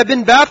such. I have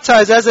been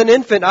baptized as an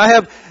infant. I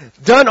have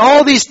done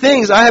all these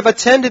things. I have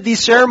attended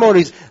these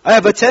ceremonies. I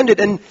have attended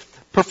and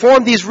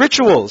performed these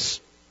rituals.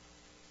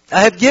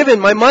 I have given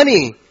my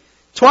money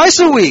twice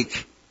a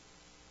week.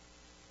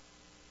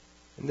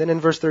 And then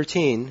in verse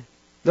 13,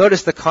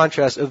 notice the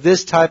contrast of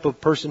this type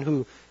of person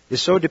who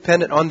is so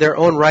dependent on their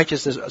own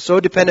righteousness, so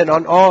dependent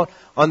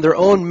on their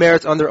own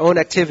merits, on their own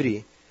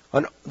activity,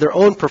 on their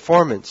own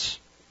performance.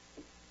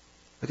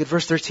 Look at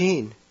verse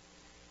 13.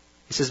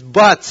 He says,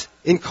 but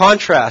in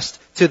contrast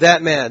to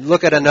that man,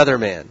 look at another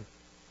man.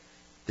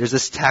 There's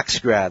this tax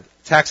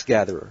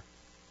gatherer.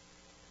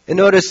 And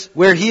notice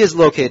where he is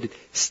located,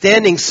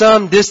 standing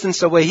some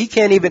distance away. He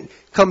can't even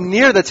come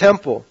near the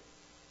temple.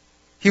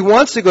 He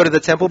wants to go to the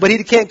temple, but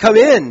he can't come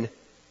in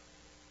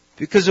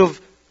because of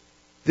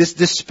this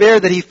despair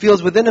that he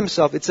feels within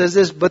himself. It says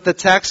this, but the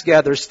tax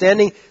gatherer,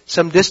 standing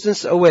some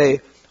distance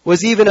away,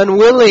 was even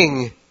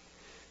unwilling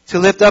to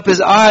lift up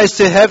his eyes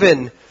to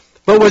heaven,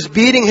 but was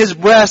beating his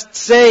breast,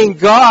 saying,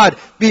 God,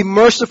 be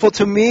merciful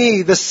to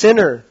me, the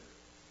sinner.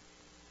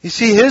 You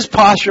see, his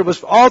posture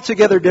was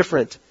altogether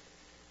different.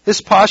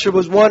 His posture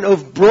was one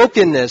of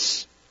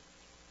brokenness.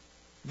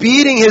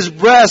 Beating his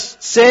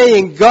breast,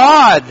 saying,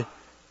 God,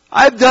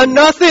 I've done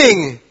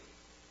nothing.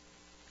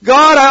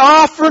 God,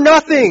 I offer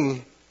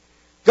nothing.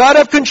 God,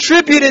 I've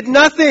contributed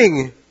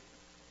nothing.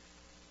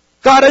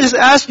 God, I just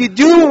ask you,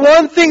 do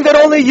one thing that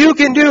only you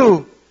can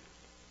do.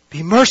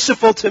 Be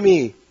merciful to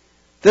me,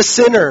 the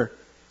sinner.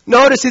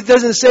 Notice he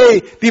doesn't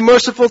say, be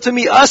merciful to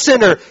me, a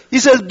sinner. He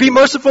says, be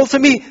merciful to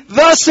me,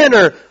 the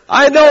sinner.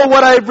 I know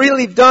what I've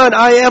really done.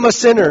 I am a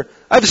sinner.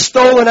 I've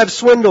stolen, I've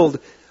swindled.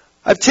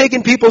 I've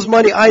taken people's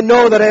money. I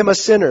know that I am a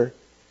sinner.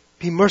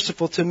 Be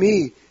merciful to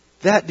me.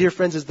 That, dear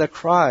friends, is the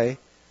cry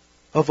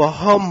of a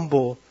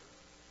humble,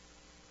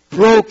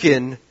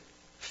 broken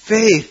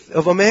faith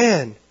of a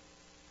man.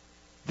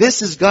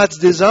 This is God's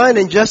design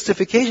in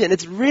justification.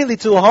 It's really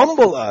to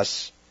humble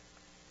us.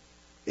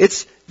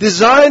 It's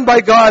designed by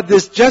God,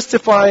 this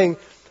justifying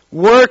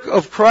work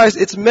of Christ.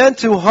 It's meant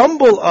to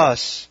humble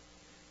us,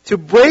 to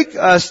break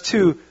us,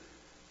 to,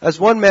 as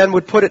one man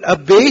would put it,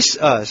 abase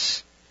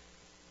us.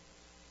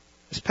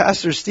 As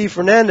Pastor Steve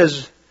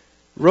Fernandez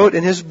wrote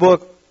in his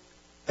book,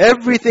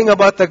 everything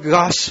about the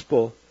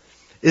gospel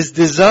is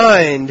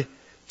designed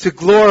to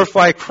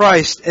glorify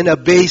Christ and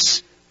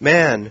abase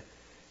man.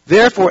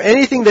 Therefore,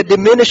 anything that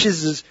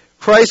diminishes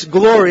Christ's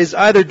glory is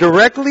either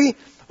directly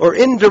or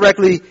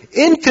indirectly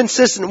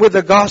inconsistent with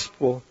the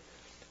gospel.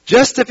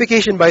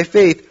 Justification by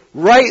faith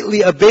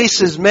rightly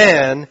abases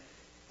man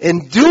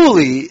and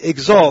duly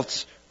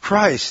exalts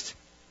Christ.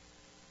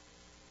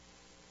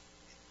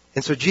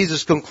 And so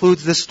Jesus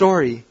concludes this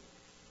story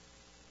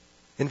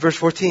in verse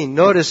 14.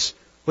 Notice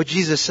what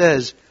Jesus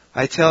says.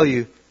 I tell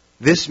you,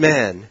 this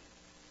man,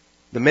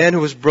 the man who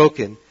was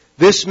broken,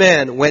 this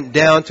man went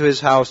down to his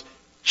house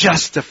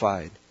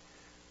justified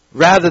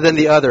rather than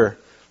the other.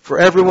 For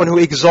everyone who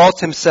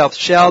exalts himself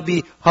shall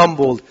be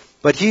humbled,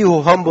 but he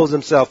who humbles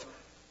himself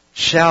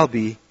shall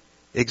be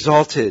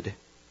exalted.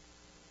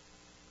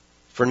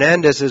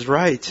 Fernandez is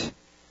right.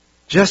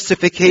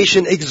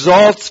 Justification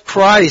exalts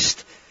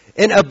Christ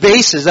and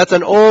abases. That's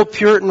an old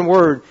Puritan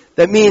word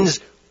that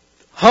means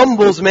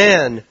humbles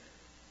man.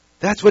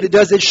 That's what it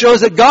does. It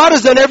shows that God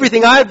has done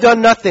everything. I've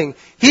done nothing.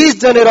 He's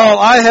done it all.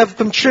 I have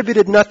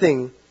contributed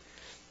nothing.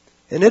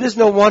 And it is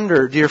no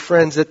wonder, dear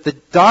friends, that the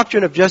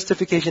doctrine of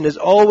justification has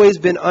always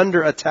been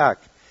under attack.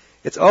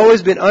 It's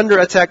always been under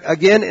attack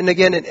again and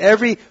again in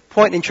every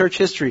point in church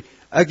history.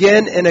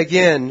 Again and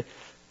again.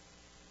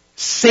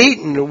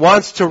 Satan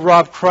wants to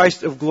rob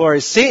Christ of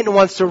glory. Satan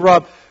wants to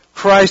rob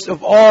Christ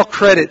of all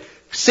credit.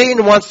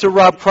 Satan wants to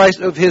rob Christ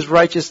of his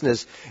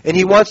righteousness. And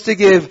he wants to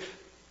give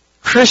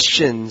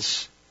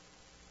Christians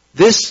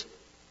this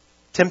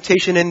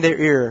temptation in their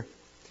ear.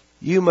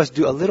 You must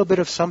do a little bit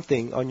of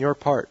something on your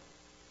part.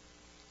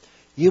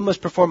 You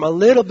must perform a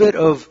little bit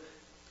of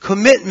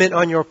commitment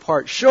on your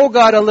part. Show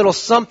God a little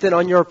something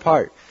on your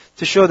part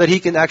to show that He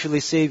can actually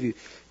save you.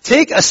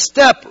 Take a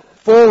step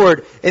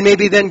forward and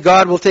maybe then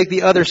God will take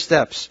the other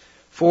steps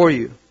for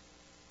you.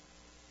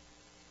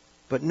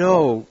 But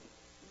no,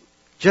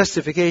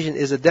 justification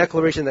is a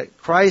declaration that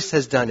Christ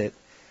has done it.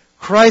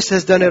 Christ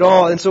has done it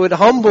all, and so it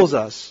humbles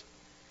us.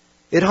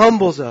 It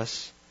humbles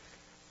us.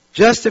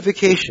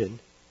 Justification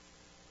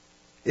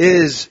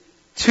is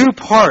two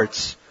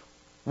parts.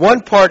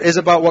 One part is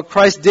about what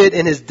Christ did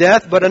in His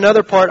death, but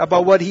another part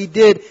about what He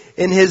did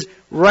in His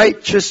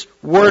righteous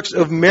works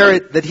of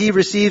merit that He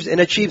receives and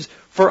achieves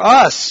for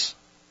us.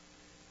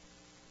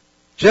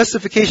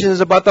 Justification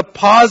is about the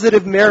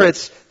positive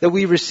merits that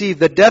we receive.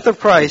 The death of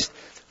Christ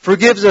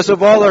forgives us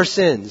of all our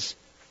sins.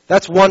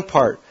 That's one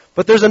part.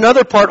 But there's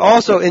another part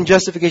also in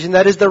justification,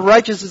 that is the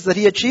righteousness that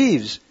He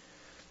achieves.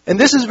 And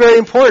this is very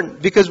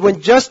important because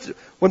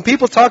when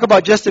people talk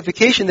about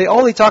justification, they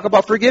only talk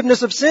about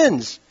forgiveness of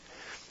sins.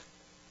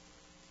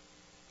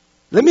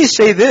 Let me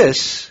say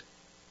this.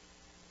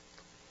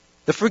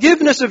 The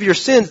forgiveness of your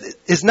sins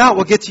is not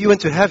what gets you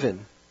into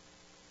heaven.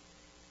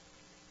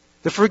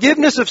 The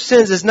forgiveness of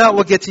sins is not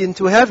what gets you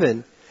into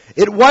heaven.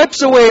 It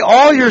wipes away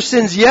all your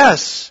sins,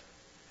 yes.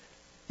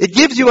 It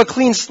gives you a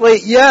clean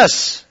slate,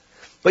 yes.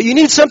 But you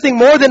need something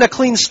more than a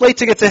clean slate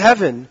to get to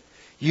heaven.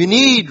 You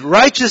need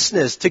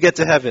righteousness to get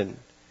to heaven.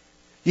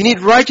 You need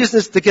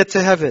righteousness to get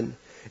to heaven.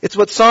 It's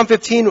what Psalm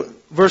 15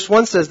 verse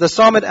 1 says. The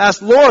psalmist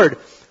asked, Lord,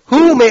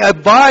 who may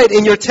abide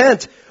in your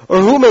tent, or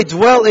who may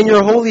dwell in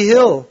your holy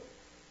hill?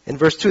 In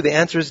verse 2, the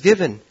answer is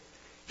given.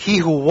 He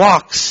who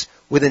walks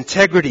with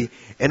integrity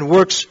and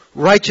works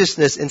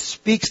righteousness and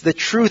speaks the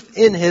truth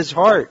in his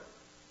heart.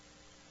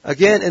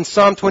 Again, in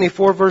Psalm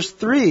 24, verse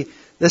 3,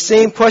 the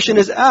same question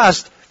is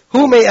asked,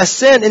 who may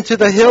ascend into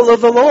the hill of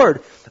the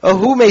Lord? Or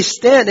who may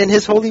stand in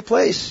his holy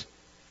place?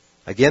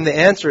 Again, the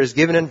answer is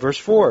given in verse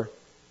 4.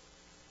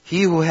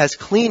 He who has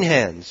clean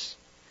hands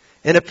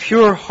and a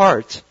pure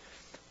heart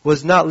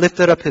was not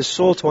lifted up his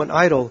soul to an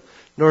idol,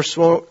 nor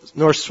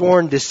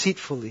sworn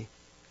deceitfully.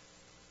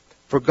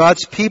 For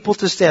God's people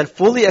to stand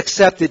fully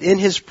accepted in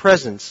his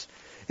presence,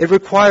 it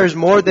requires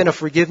more than a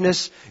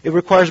forgiveness. It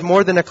requires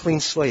more than a clean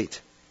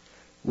slate.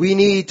 We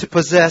need to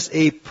possess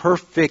a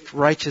perfect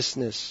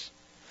righteousness,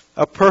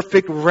 a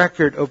perfect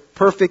record of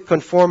perfect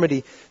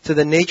conformity to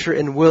the nature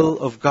and will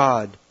of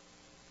God.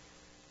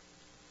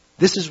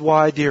 This is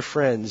why, dear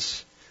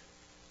friends,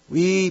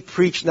 we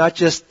preach not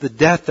just the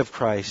death of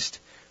Christ,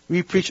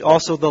 we preach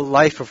also the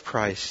life of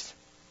Christ.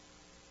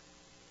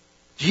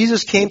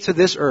 Jesus came to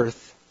this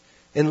earth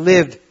and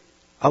lived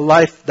a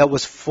life that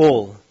was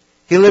full.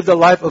 He lived a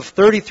life of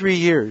 33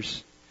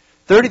 years.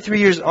 33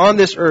 years on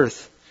this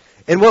earth.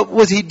 And what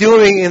was he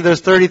doing in those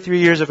 33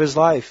 years of his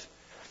life?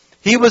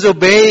 He was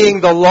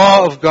obeying the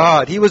law of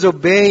God. He was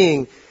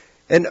obeying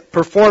and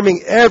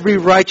performing every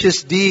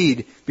righteous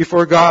deed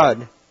before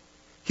God.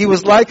 He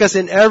was like us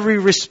in every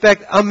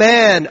respect, a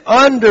man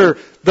under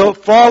the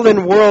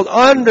fallen world,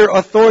 under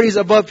authorities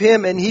above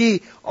him, and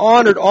he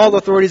honored all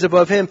authorities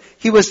above him.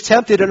 He was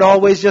tempted in all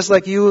ways, just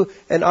like you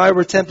and I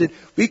were tempted.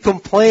 We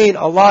complain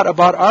a lot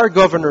about our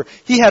governor.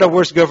 He had a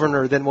worse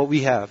governor than what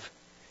we have.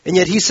 And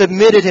yet he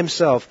submitted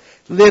himself,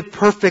 lived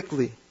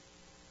perfectly.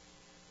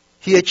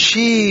 He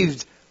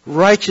achieved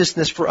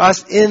righteousness for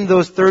us in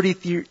those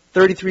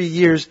 33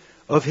 years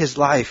of his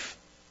life.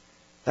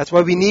 That's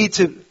why we need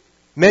to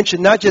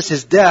mention not just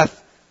his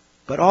death,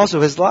 but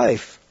also his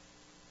life.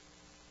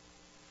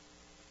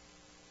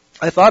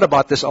 I thought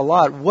about this a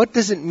lot. What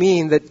does it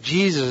mean that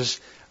Jesus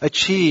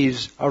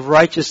achieves a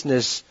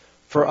righteousness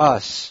for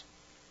us?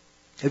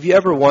 Have you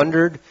ever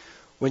wondered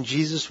when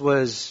Jesus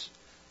was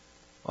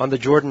on the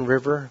Jordan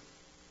River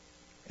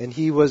and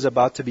he was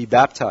about to be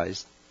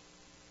baptized?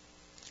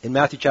 In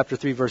Matthew chapter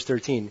 3, verse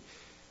 13,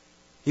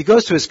 he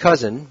goes to his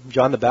cousin,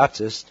 John the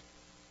Baptist,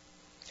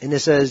 and it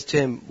says to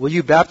him, will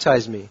you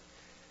baptize me?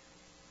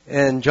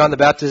 And John the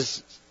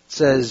Baptist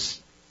says,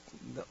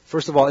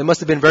 first of all, it must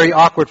have been very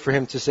awkward for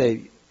him to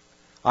say,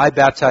 I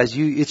baptize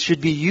you. It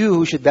should be you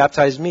who should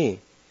baptize me.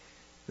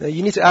 Now,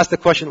 you need to ask the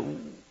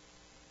question,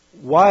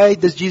 why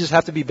does Jesus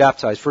have to be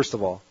baptized, first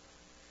of all?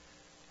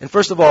 And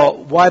first of all,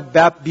 why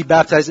be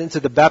baptized into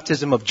the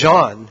baptism of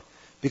John?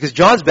 Because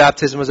John's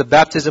baptism was a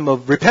baptism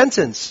of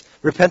repentance.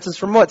 Repentance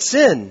from what?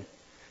 Sin.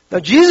 Now,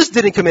 Jesus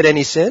didn't commit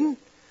any sin.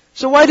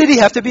 So why did he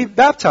have to be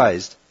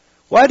baptized?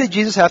 Why did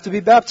Jesus have to be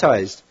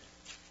baptized?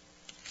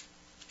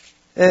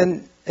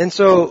 And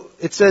so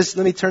it says,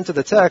 let me turn to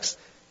the text.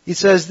 He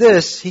says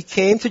this, he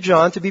came to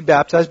John to be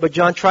baptized, but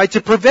John tried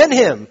to prevent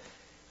him.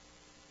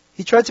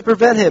 He tried to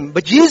prevent him,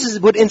 but Jesus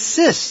would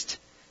insist.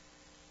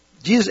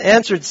 Jesus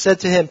answered, said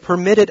to him,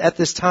 permit it at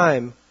this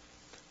time,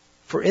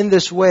 for in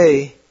this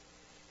way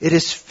it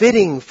is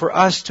fitting for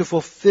us to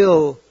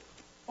fulfill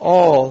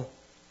all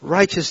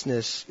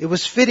righteousness. It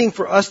was fitting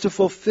for us to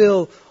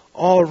fulfill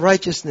all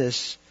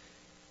righteousness.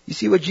 You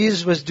see what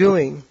Jesus was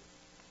doing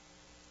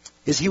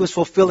is he was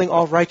fulfilling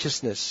all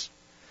righteousness.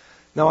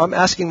 Now I'm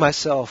asking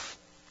myself,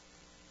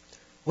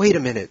 wait a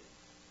minute.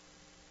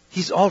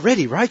 He's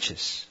already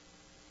righteous.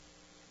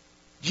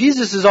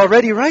 Jesus is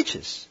already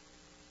righteous.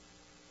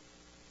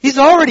 He's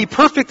already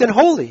perfect and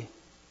holy.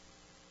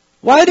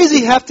 Why does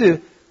he have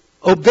to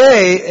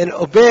obey and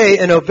obey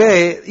and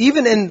obey,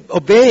 even in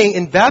obeying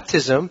in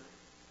baptism?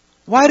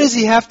 Why does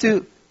he have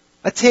to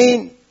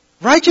attain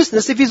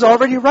righteousness if he's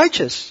already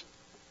righteous?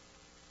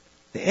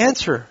 The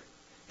answer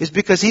is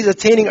because he's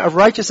attaining a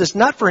righteousness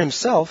not for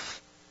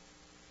himself.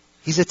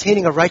 He's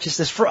attaining a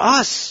righteousness for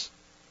us.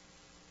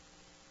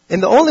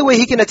 And the only way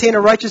he can attain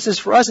a righteousness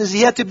for us is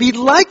he had to be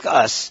like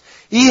us.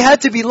 He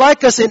had to be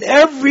like us in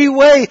every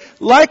way,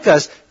 like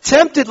us,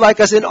 tempted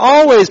like us in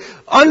all ways,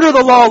 under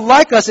the law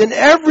like us in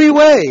every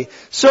way,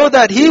 so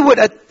that he would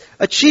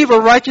achieve a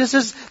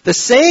righteousness, the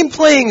same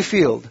playing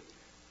field,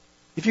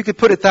 if you could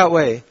put it that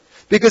way.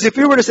 Because if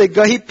we were to say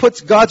God, he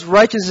puts God's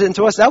righteousness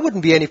into us, that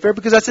wouldn't be any fair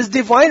because that's his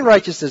divine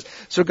righteousness.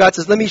 So God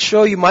says, let me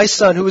show you my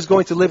son who is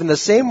going to live in the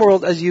same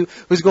world as you,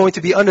 who's going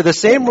to be under the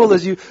same rule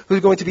as you,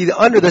 who's going to be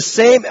under the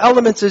same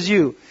elements as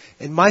you.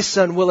 And my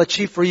son will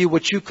achieve for you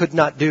what you could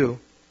not do.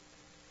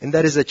 And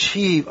that is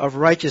achieve of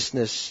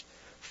righteousness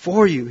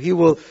for you. He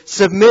will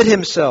submit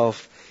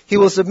himself. He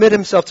will submit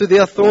himself to the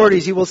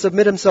authorities. He will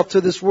submit himself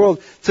to this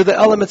world, to the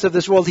elements of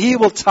this world. He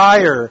will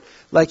tire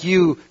like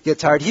you get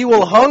tired. He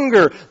will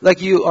hunger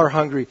like you are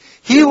hungry.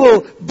 He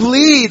will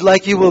bleed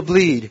like you will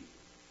bleed.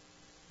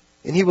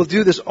 And he will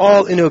do this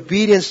all in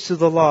obedience to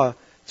the law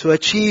to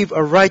achieve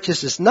a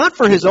righteousness, not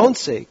for his own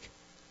sake,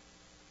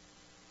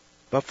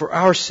 but for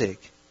our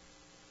sake.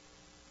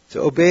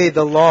 To obey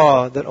the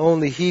law that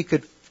only he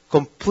could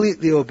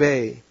completely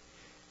obey.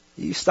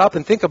 You stop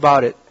and think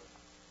about it.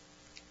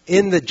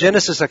 in the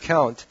Genesis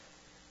account,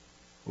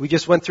 we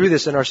just went through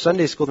this in our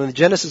Sunday school, in the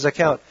Genesis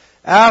account,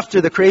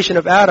 after the creation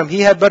of Adam,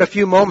 he had but a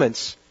few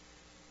moments.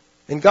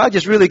 And God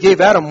just really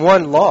gave Adam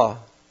one law.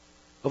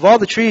 Of all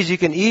the trees you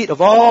can eat,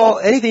 of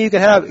anything you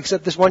can have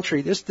except this one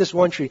tree, this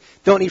one tree,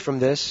 don't eat from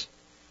this.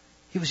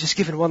 He was just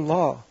given one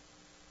law.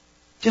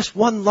 Just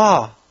one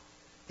law.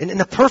 And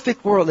in a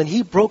perfect world, and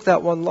he broke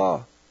that one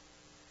law.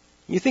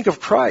 You think of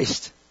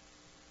Christ.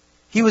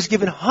 He was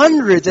given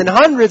hundreds and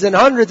hundreds and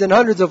hundreds and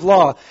hundreds of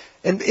law,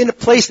 and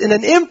placed in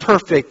an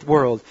imperfect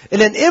world,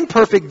 in an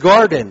imperfect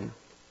garden.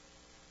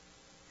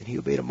 And he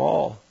obeyed them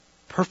all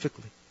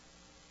perfectly.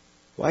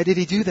 Why did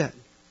he do that?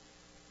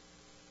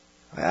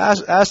 I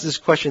asked this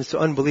question to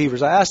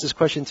unbelievers. I asked this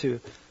question to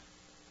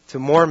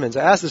Mormons.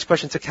 I asked this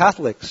question to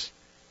Catholics.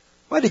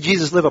 Why did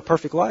Jesus live a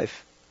perfect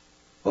life?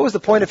 What was the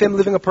point of him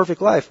living a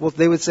perfect life? Well,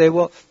 they would say,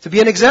 well, to be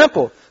an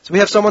example. So we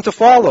have someone to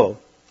follow.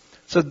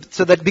 So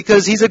that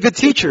because he's a good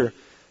teacher,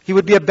 he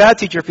would be a bad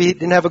teacher if he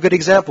didn't have a good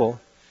example.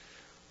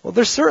 Well,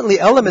 there's certainly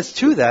elements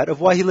to that of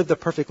why he lived a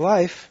perfect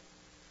life.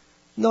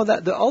 No,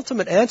 the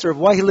ultimate answer of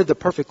why he lived a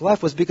perfect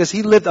life was because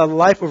he lived a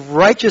life of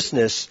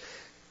righteousness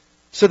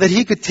so that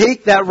he could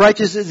take that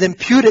righteousness and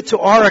impute it to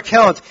our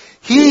account.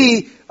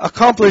 He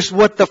accomplished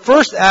what the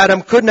first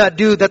Adam could not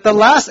do, that the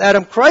last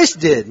Adam, Christ,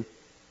 did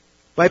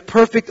by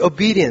perfect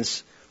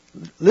obedience.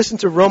 Listen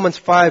to Romans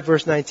 5,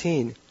 verse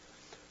 19.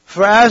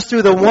 For as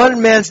through the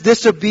one man's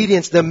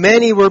disobedience the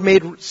many were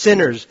made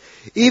sinners,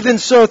 even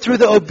so through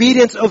the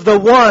obedience of the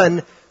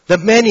one, the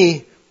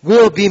many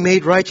will be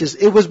made righteous.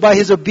 It was by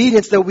his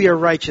obedience that we are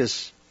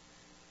righteous.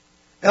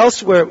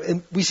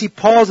 Elsewhere, we see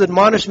Paul's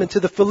admonishment to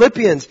the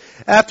Philippians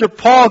after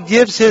Paul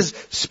gives his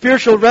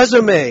spiritual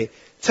resume,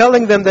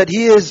 telling them that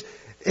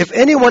if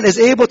anyone is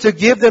able to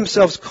give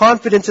themselves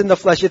confidence in the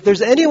flesh, if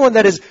there's anyone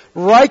that is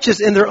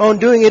righteous in their own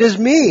doing, it is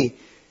me.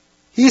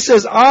 He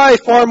says, I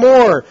far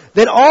more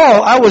than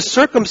all, I was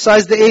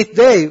circumcised the 8th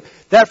day.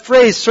 That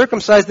phrase,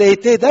 circumcised the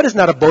 8th day, that is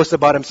not a boast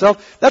about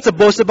himself. That's a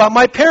boast about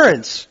my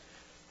parents.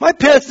 My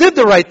parents did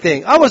the right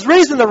thing. I was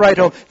raised in the right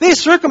home. They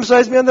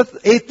circumcised me on the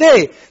 8th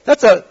day.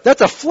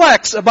 That's a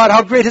flex about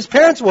how great his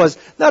parents was,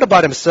 not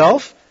about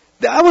himself.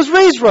 I was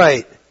raised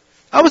right.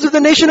 I was of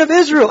the nation of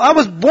Israel. I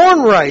was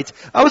born right.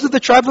 I was of the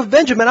tribe of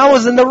Benjamin. I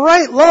was in the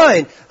right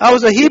line. I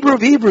was a Hebrew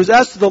of Hebrews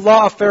as to the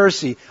law of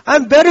Pharisee.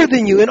 I'm better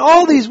than you in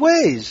all these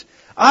ways.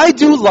 I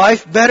do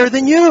life better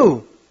than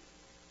you.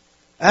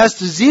 As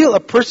to zeal, a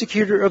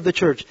persecutor of the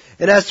church.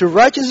 And as to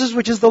righteousness,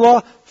 which is the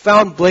law,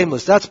 found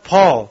blameless. That's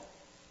Paul.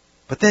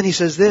 But then he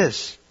says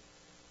this.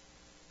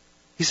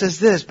 He says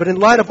this, but in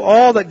light of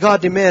all that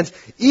God demands,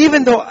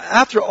 even though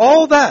after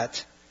all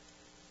that,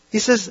 he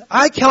says,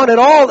 I count it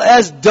all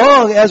as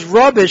dung, as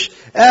rubbish,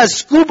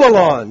 as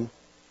skubalon.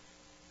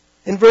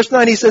 In verse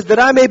 9 he says, that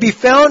I may be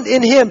found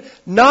in him,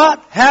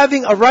 not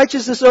having a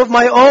righteousness of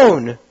my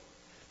own,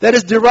 that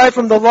is derived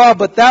from the law,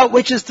 but that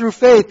which is through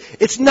faith.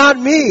 It's not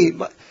me.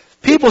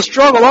 People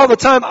struggle all the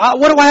time.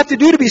 What do I have to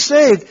do to be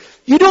saved?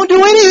 You don't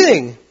do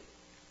anything.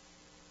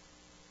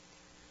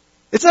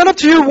 It's not up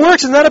to your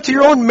works. It's not up to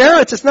your own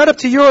merits. It's not up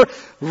to your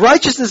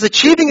righteousness,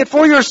 achieving it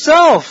for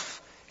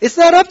yourself. It's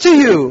not up to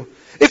you.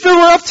 If it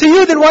were up to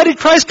you, then why did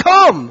Christ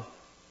come?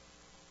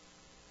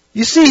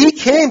 You see, he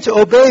came to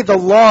obey the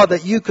law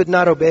that you could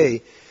not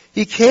obey.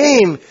 He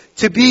came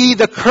to be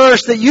the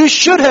curse that you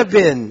should have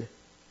been.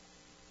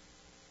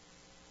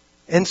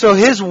 And so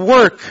his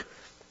work,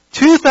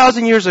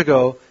 2,000 years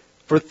ago,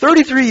 for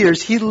 33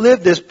 years, he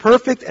lived this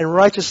perfect and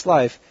righteous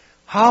life.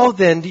 How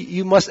then,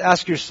 you must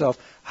ask yourself,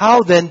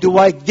 how then do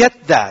I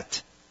get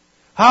that?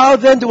 How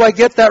then do I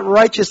get that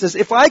righteousness?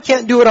 If I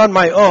can't do it on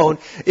my own,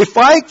 if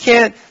I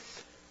can't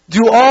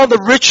do all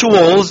the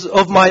rituals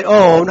of my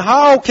own,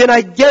 how can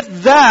I get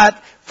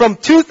that from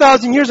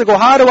 2,000 years ago?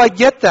 How do I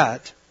get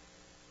that?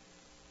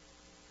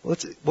 Well,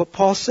 it's what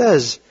Paul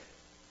says.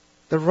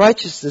 The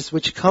righteousness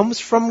which comes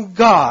from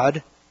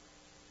God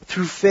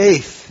through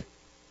faith.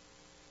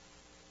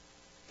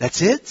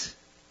 That's it?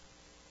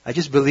 I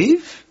just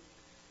believe?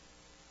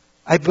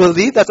 I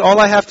believe that's all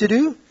I have to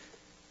do?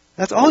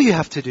 That's all you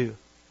have to do.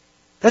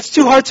 That's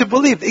too hard to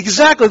believe.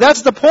 Exactly,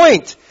 that's the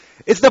point.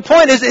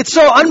 It's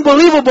so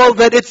unbelievable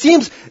that it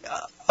seems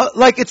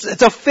like it's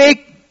a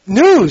fake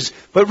news.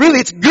 But really,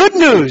 it's good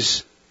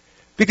news.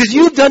 Because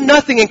you've done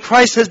nothing and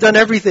Christ has done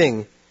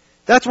everything.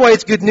 That's why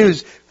it's good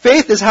news.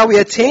 Faith is how we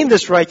attain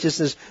this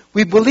righteousness.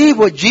 We believe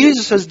what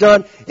Jesus has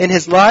done in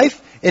his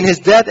life, in his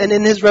death, and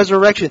in his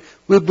resurrection.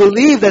 We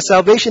believe that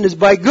salvation is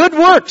by good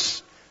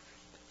works.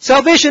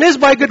 Salvation is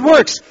by good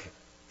works.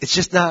 It's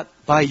just not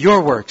by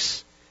your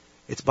works.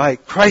 It's by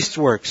Christ's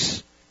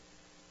works.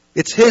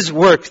 It's his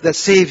work that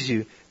saves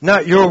you,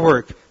 not your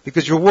work.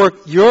 Because your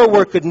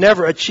work could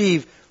never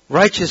achieve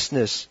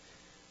righteousness.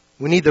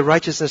 We need the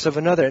righteousness of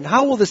another. And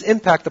how will this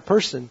impact the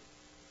person?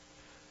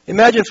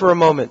 Imagine for a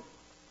moment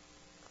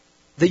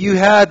that you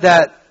had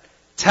that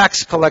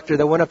tax collector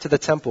that went up to the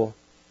temple.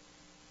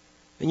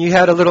 And you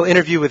had a little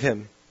interview with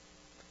him.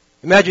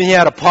 Imagine he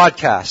had a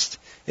podcast.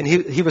 And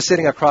he was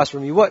sitting across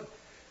from you.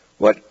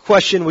 What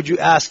question would you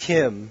ask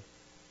him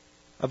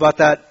about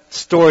that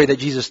story that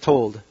Jesus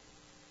told?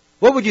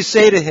 What would you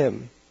say to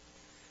him?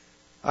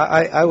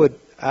 I would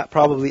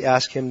probably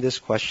ask him this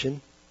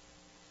question.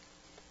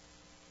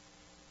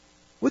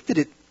 What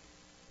did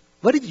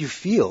you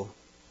feel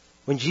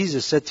when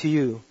Jesus said to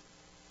you,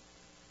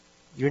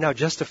 "You're now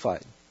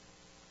justified"?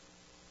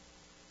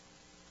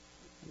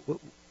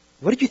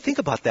 What did you think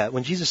about that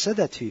when Jesus said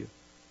that to you?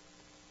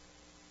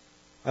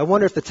 I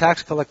wonder if the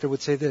tax collector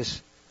would say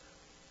this.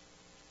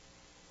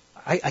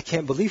 I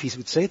can't believe he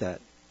would say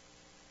that.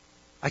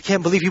 I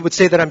can't believe he would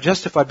say that I'm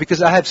justified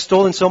because I have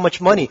stolen so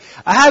much money.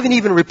 I haven't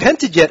even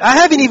repented yet. I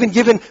haven't even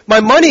given my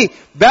money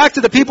back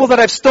to the people that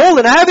I've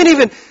stolen. I haven't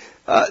even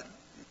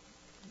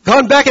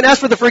gone back and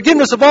asked for the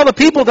forgiveness of all the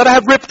people that I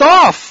have ripped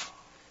off.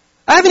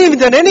 I haven't even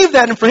done any of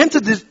that. And for him to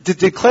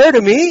declare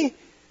to me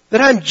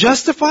that I'm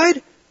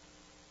justified?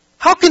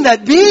 How can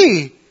that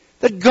be?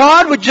 That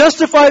God would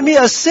justify me,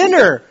 a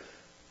sinner?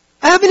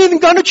 I haven't even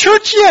gone to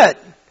church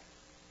yet.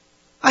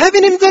 I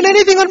haven't even done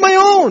anything on my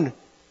own.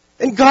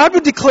 And God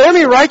would declare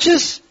me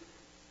righteous?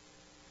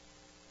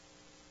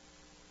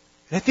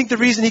 And I think the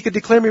reason he could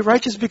declare me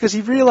righteous is because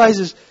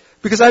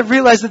I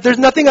realized that there's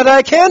nothing that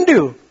I can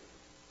do.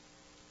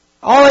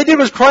 All I did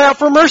was cry out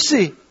for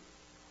mercy.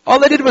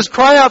 All I did was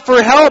cry out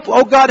for help.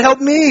 Oh God, help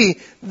me,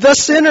 the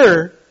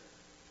sinner.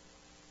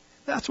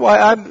 That's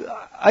why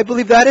I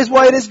believe that is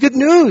why it is good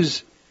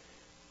news.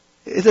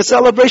 It's a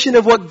celebration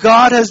of what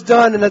God has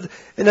done, and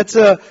it's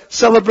a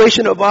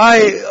celebration of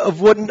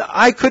what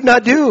I could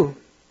not do.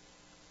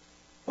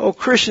 Oh,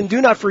 Christian,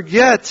 do not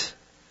forget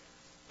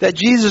that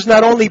Jesus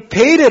not only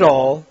paid it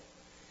all,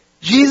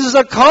 Jesus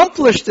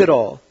accomplished it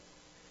all.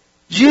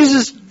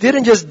 Jesus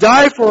didn't just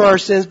die for our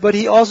sins, but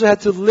he also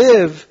had to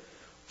live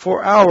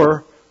for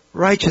our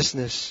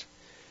righteousness.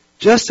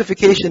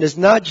 Justification is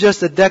not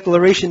just a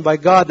declaration by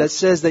God that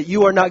says that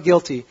you are not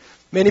guilty.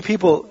 Many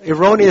people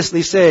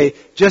erroneously say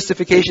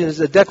justification is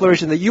a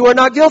declaration that you are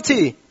not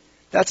guilty.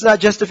 That's not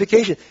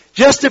justification.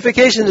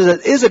 Justification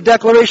is a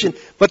declaration,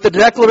 but the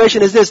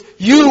declaration is this: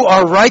 you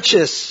are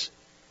righteous.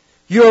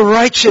 You are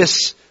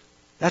righteous.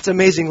 That's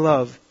amazing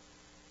love.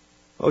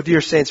 Oh, dear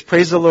saints,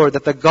 praise the Lord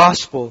that the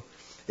gospel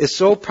is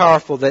so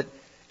powerful that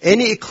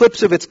any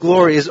eclipse of its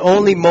glory is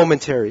only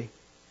momentary.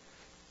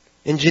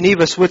 In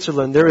Geneva,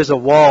 Switzerland, there is a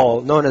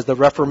wall known as the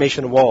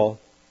Reformation Wall.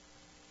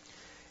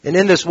 And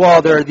in this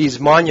wall, there are these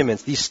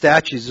monuments, these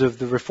statues of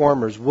the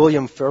Reformers: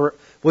 William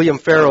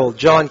Farel,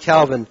 John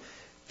Calvin,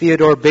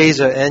 Theodore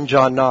Beza, and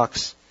John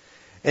Knox.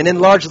 And in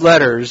large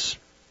letters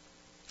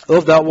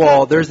of that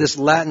wall, there's this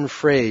Latin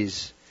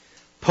phrase,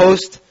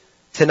 post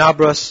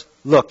tenebras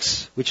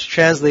lux, which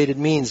translated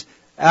means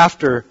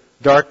after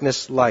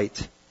darkness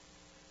light.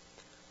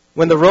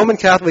 When the Roman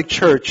Catholic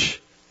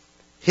Church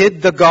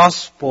hid the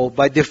gospel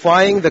by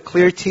defying the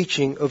clear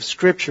teaching of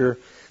Scripture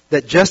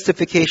that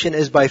justification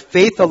is by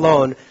faith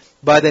alone,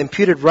 by the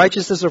imputed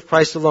righteousness of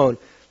Christ alone,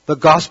 the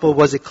gospel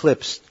was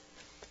eclipsed.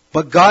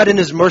 But God in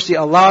His mercy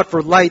allowed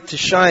for light to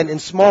shine in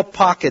small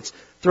pockets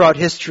throughout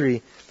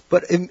history.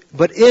 But in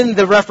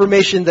the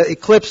Reformation, the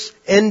eclipse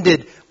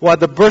ended while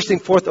the bursting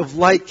forth of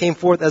light came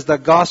forth as the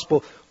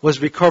gospel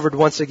was recovered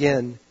once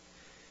again.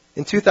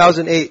 In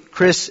 2008,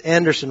 Chris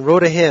Anderson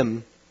wrote a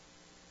hymn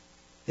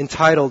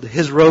entitled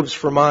 "His Robes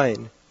for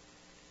Mine."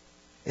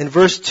 And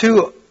verse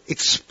 2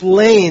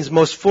 explains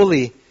most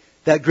fully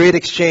that great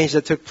exchange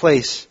that took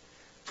place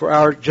for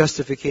our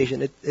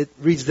justification. It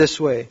reads this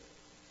way: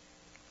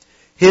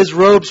 His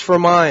robes for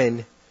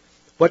mine,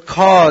 what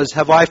cause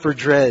have I for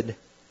dread?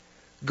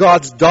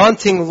 God's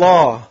daunting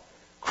law,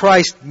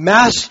 Christ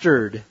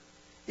mastered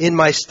in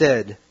my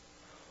stead.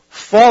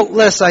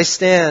 Faultless I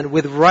stand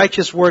with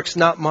righteous works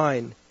not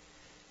mine,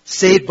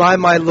 saved by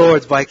my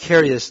Lord's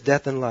vicarious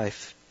death and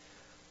life.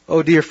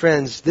 Oh, dear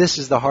friends, this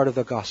is the heart of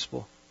the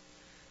gospel.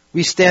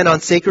 We stand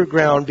on sacred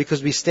ground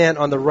because we stand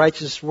on the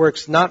righteous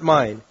works not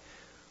mine.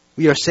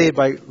 We are saved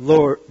by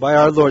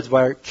our Lord's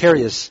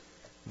vicarious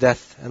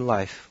death and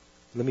life.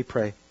 Let me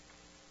pray.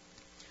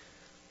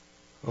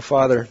 Oh,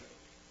 Father,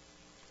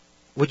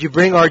 would you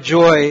bring our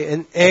joy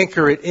and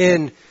anchor it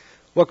in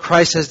what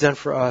Christ has done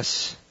for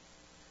us?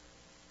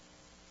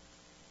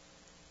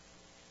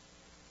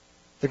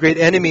 The great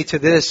enemy to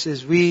this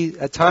is we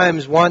at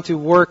times want to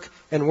work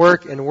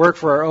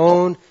for our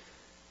own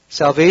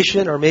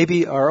salvation, or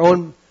maybe our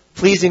own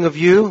pleasing of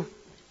you.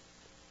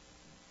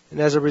 And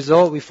as a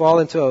result, we fall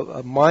into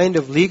a mind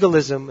of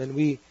legalism, and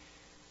we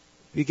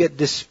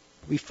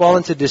fall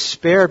into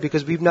despair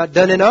because we've not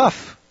done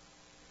enough.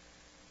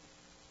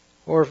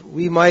 Or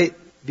we might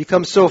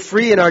become so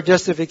free in our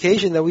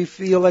justification that we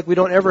feel like we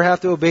don't ever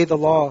have to obey the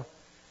law.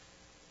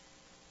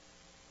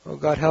 Oh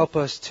God, help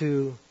us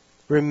to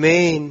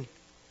remain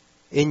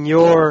in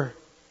your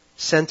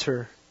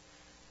center.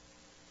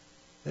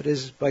 That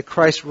is, by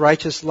Christ's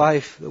righteous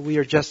life that we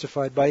are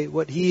justified, by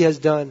what He has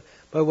done,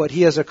 by what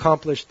He has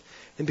accomplished.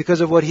 And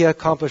because of what He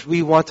accomplished,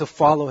 we want to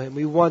follow Him.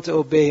 We want to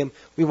obey Him.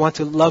 We want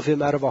to love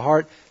Him out of a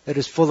heart that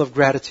is full of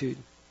gratitude.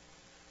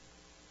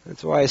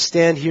 That's why I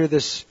stand here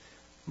this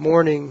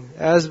morning,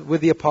 as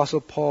with the Apostle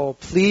Paul,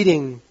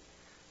 pleading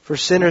For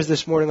sinners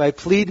this morning, I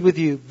plead with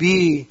you,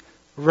 be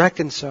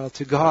reconciled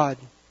to God.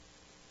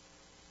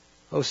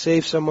 Oh,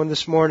 save someone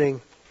this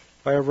morning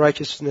by a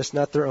righteousness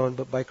not their own,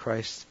 but by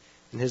Christ.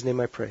 In His name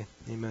I pray.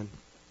 Amen.